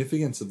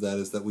significance of that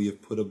is that we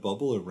have put a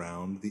bubble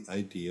around the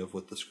idea of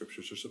what the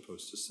scriptures are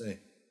supposed to say.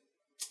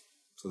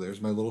 So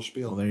there's my little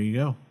spiel. Well, there you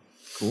go.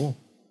 Cool.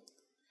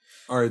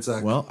 All right,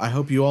 Zach. Well, I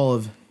hope you all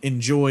have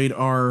enjoyed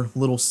our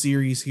little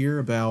series here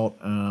about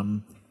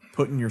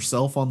putting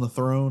yourself on the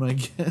throne, I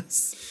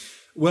guess.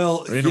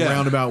 Well, in a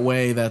roundabout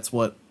way, that's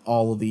what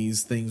all of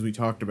these things we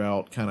talked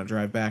about kind of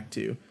drive back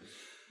to.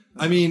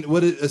 I mean,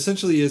 what it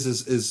essentially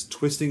is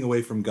twisting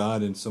away from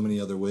God in so many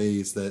other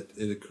ways that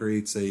it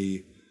creates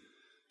a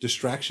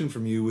distraction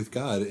from you with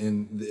God,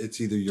 and it's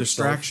either yourself.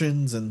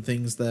 Distractions and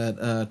things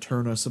that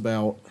turn us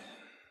about.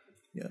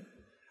 Yeah,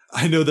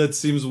 I know that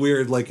seems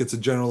weird, like it's a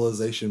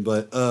generalization,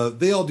 but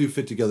they all do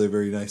fit together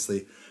very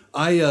nicely.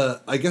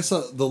 I guess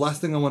the last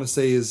thing I want to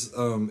say is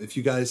if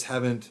you guys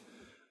haven't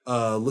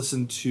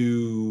listened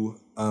to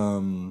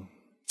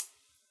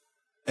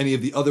any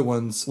of the other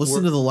ones,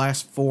 listen to the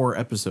last 4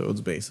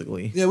 episodes,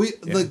 basically. Yeah,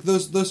 like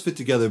those fit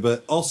together.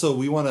 But also,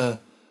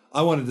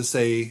 I wanted to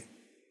say,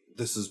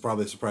 this is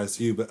probably a surprise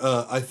to you, but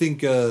I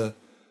think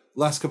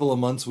last couple of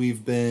months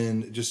we've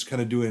been just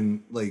kind of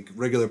doing like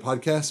regular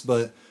podcasts,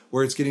 but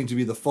where it's getting to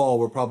be the fall,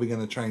 we're probably going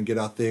to try and get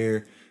out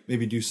there,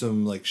 maybe do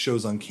some like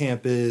shows on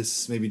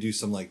campus, maybe do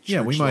some like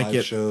church we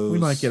live shows. We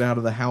might get out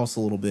of the house a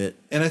little bit.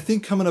 And I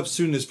think coming up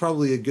soon is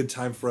probably a good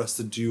time for us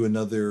to do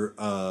another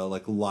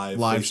like live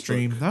Facebook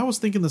stream. I was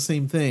thinking the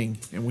same thing,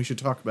 and we should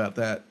talk about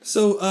that.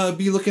 So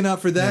be looking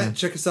out for that. Yeah.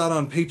 Check us out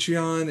on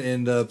Patreon,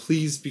 and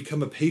please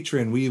become a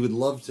patron. We would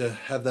love to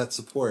have that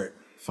support.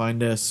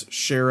 Find us,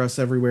 share us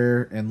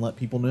everywhere, and let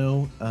people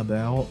know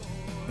about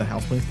the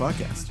Houseplanes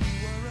podcast.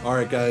 All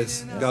right,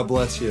 guys. God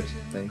bless you.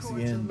 Thanks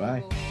again.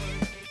 Bye.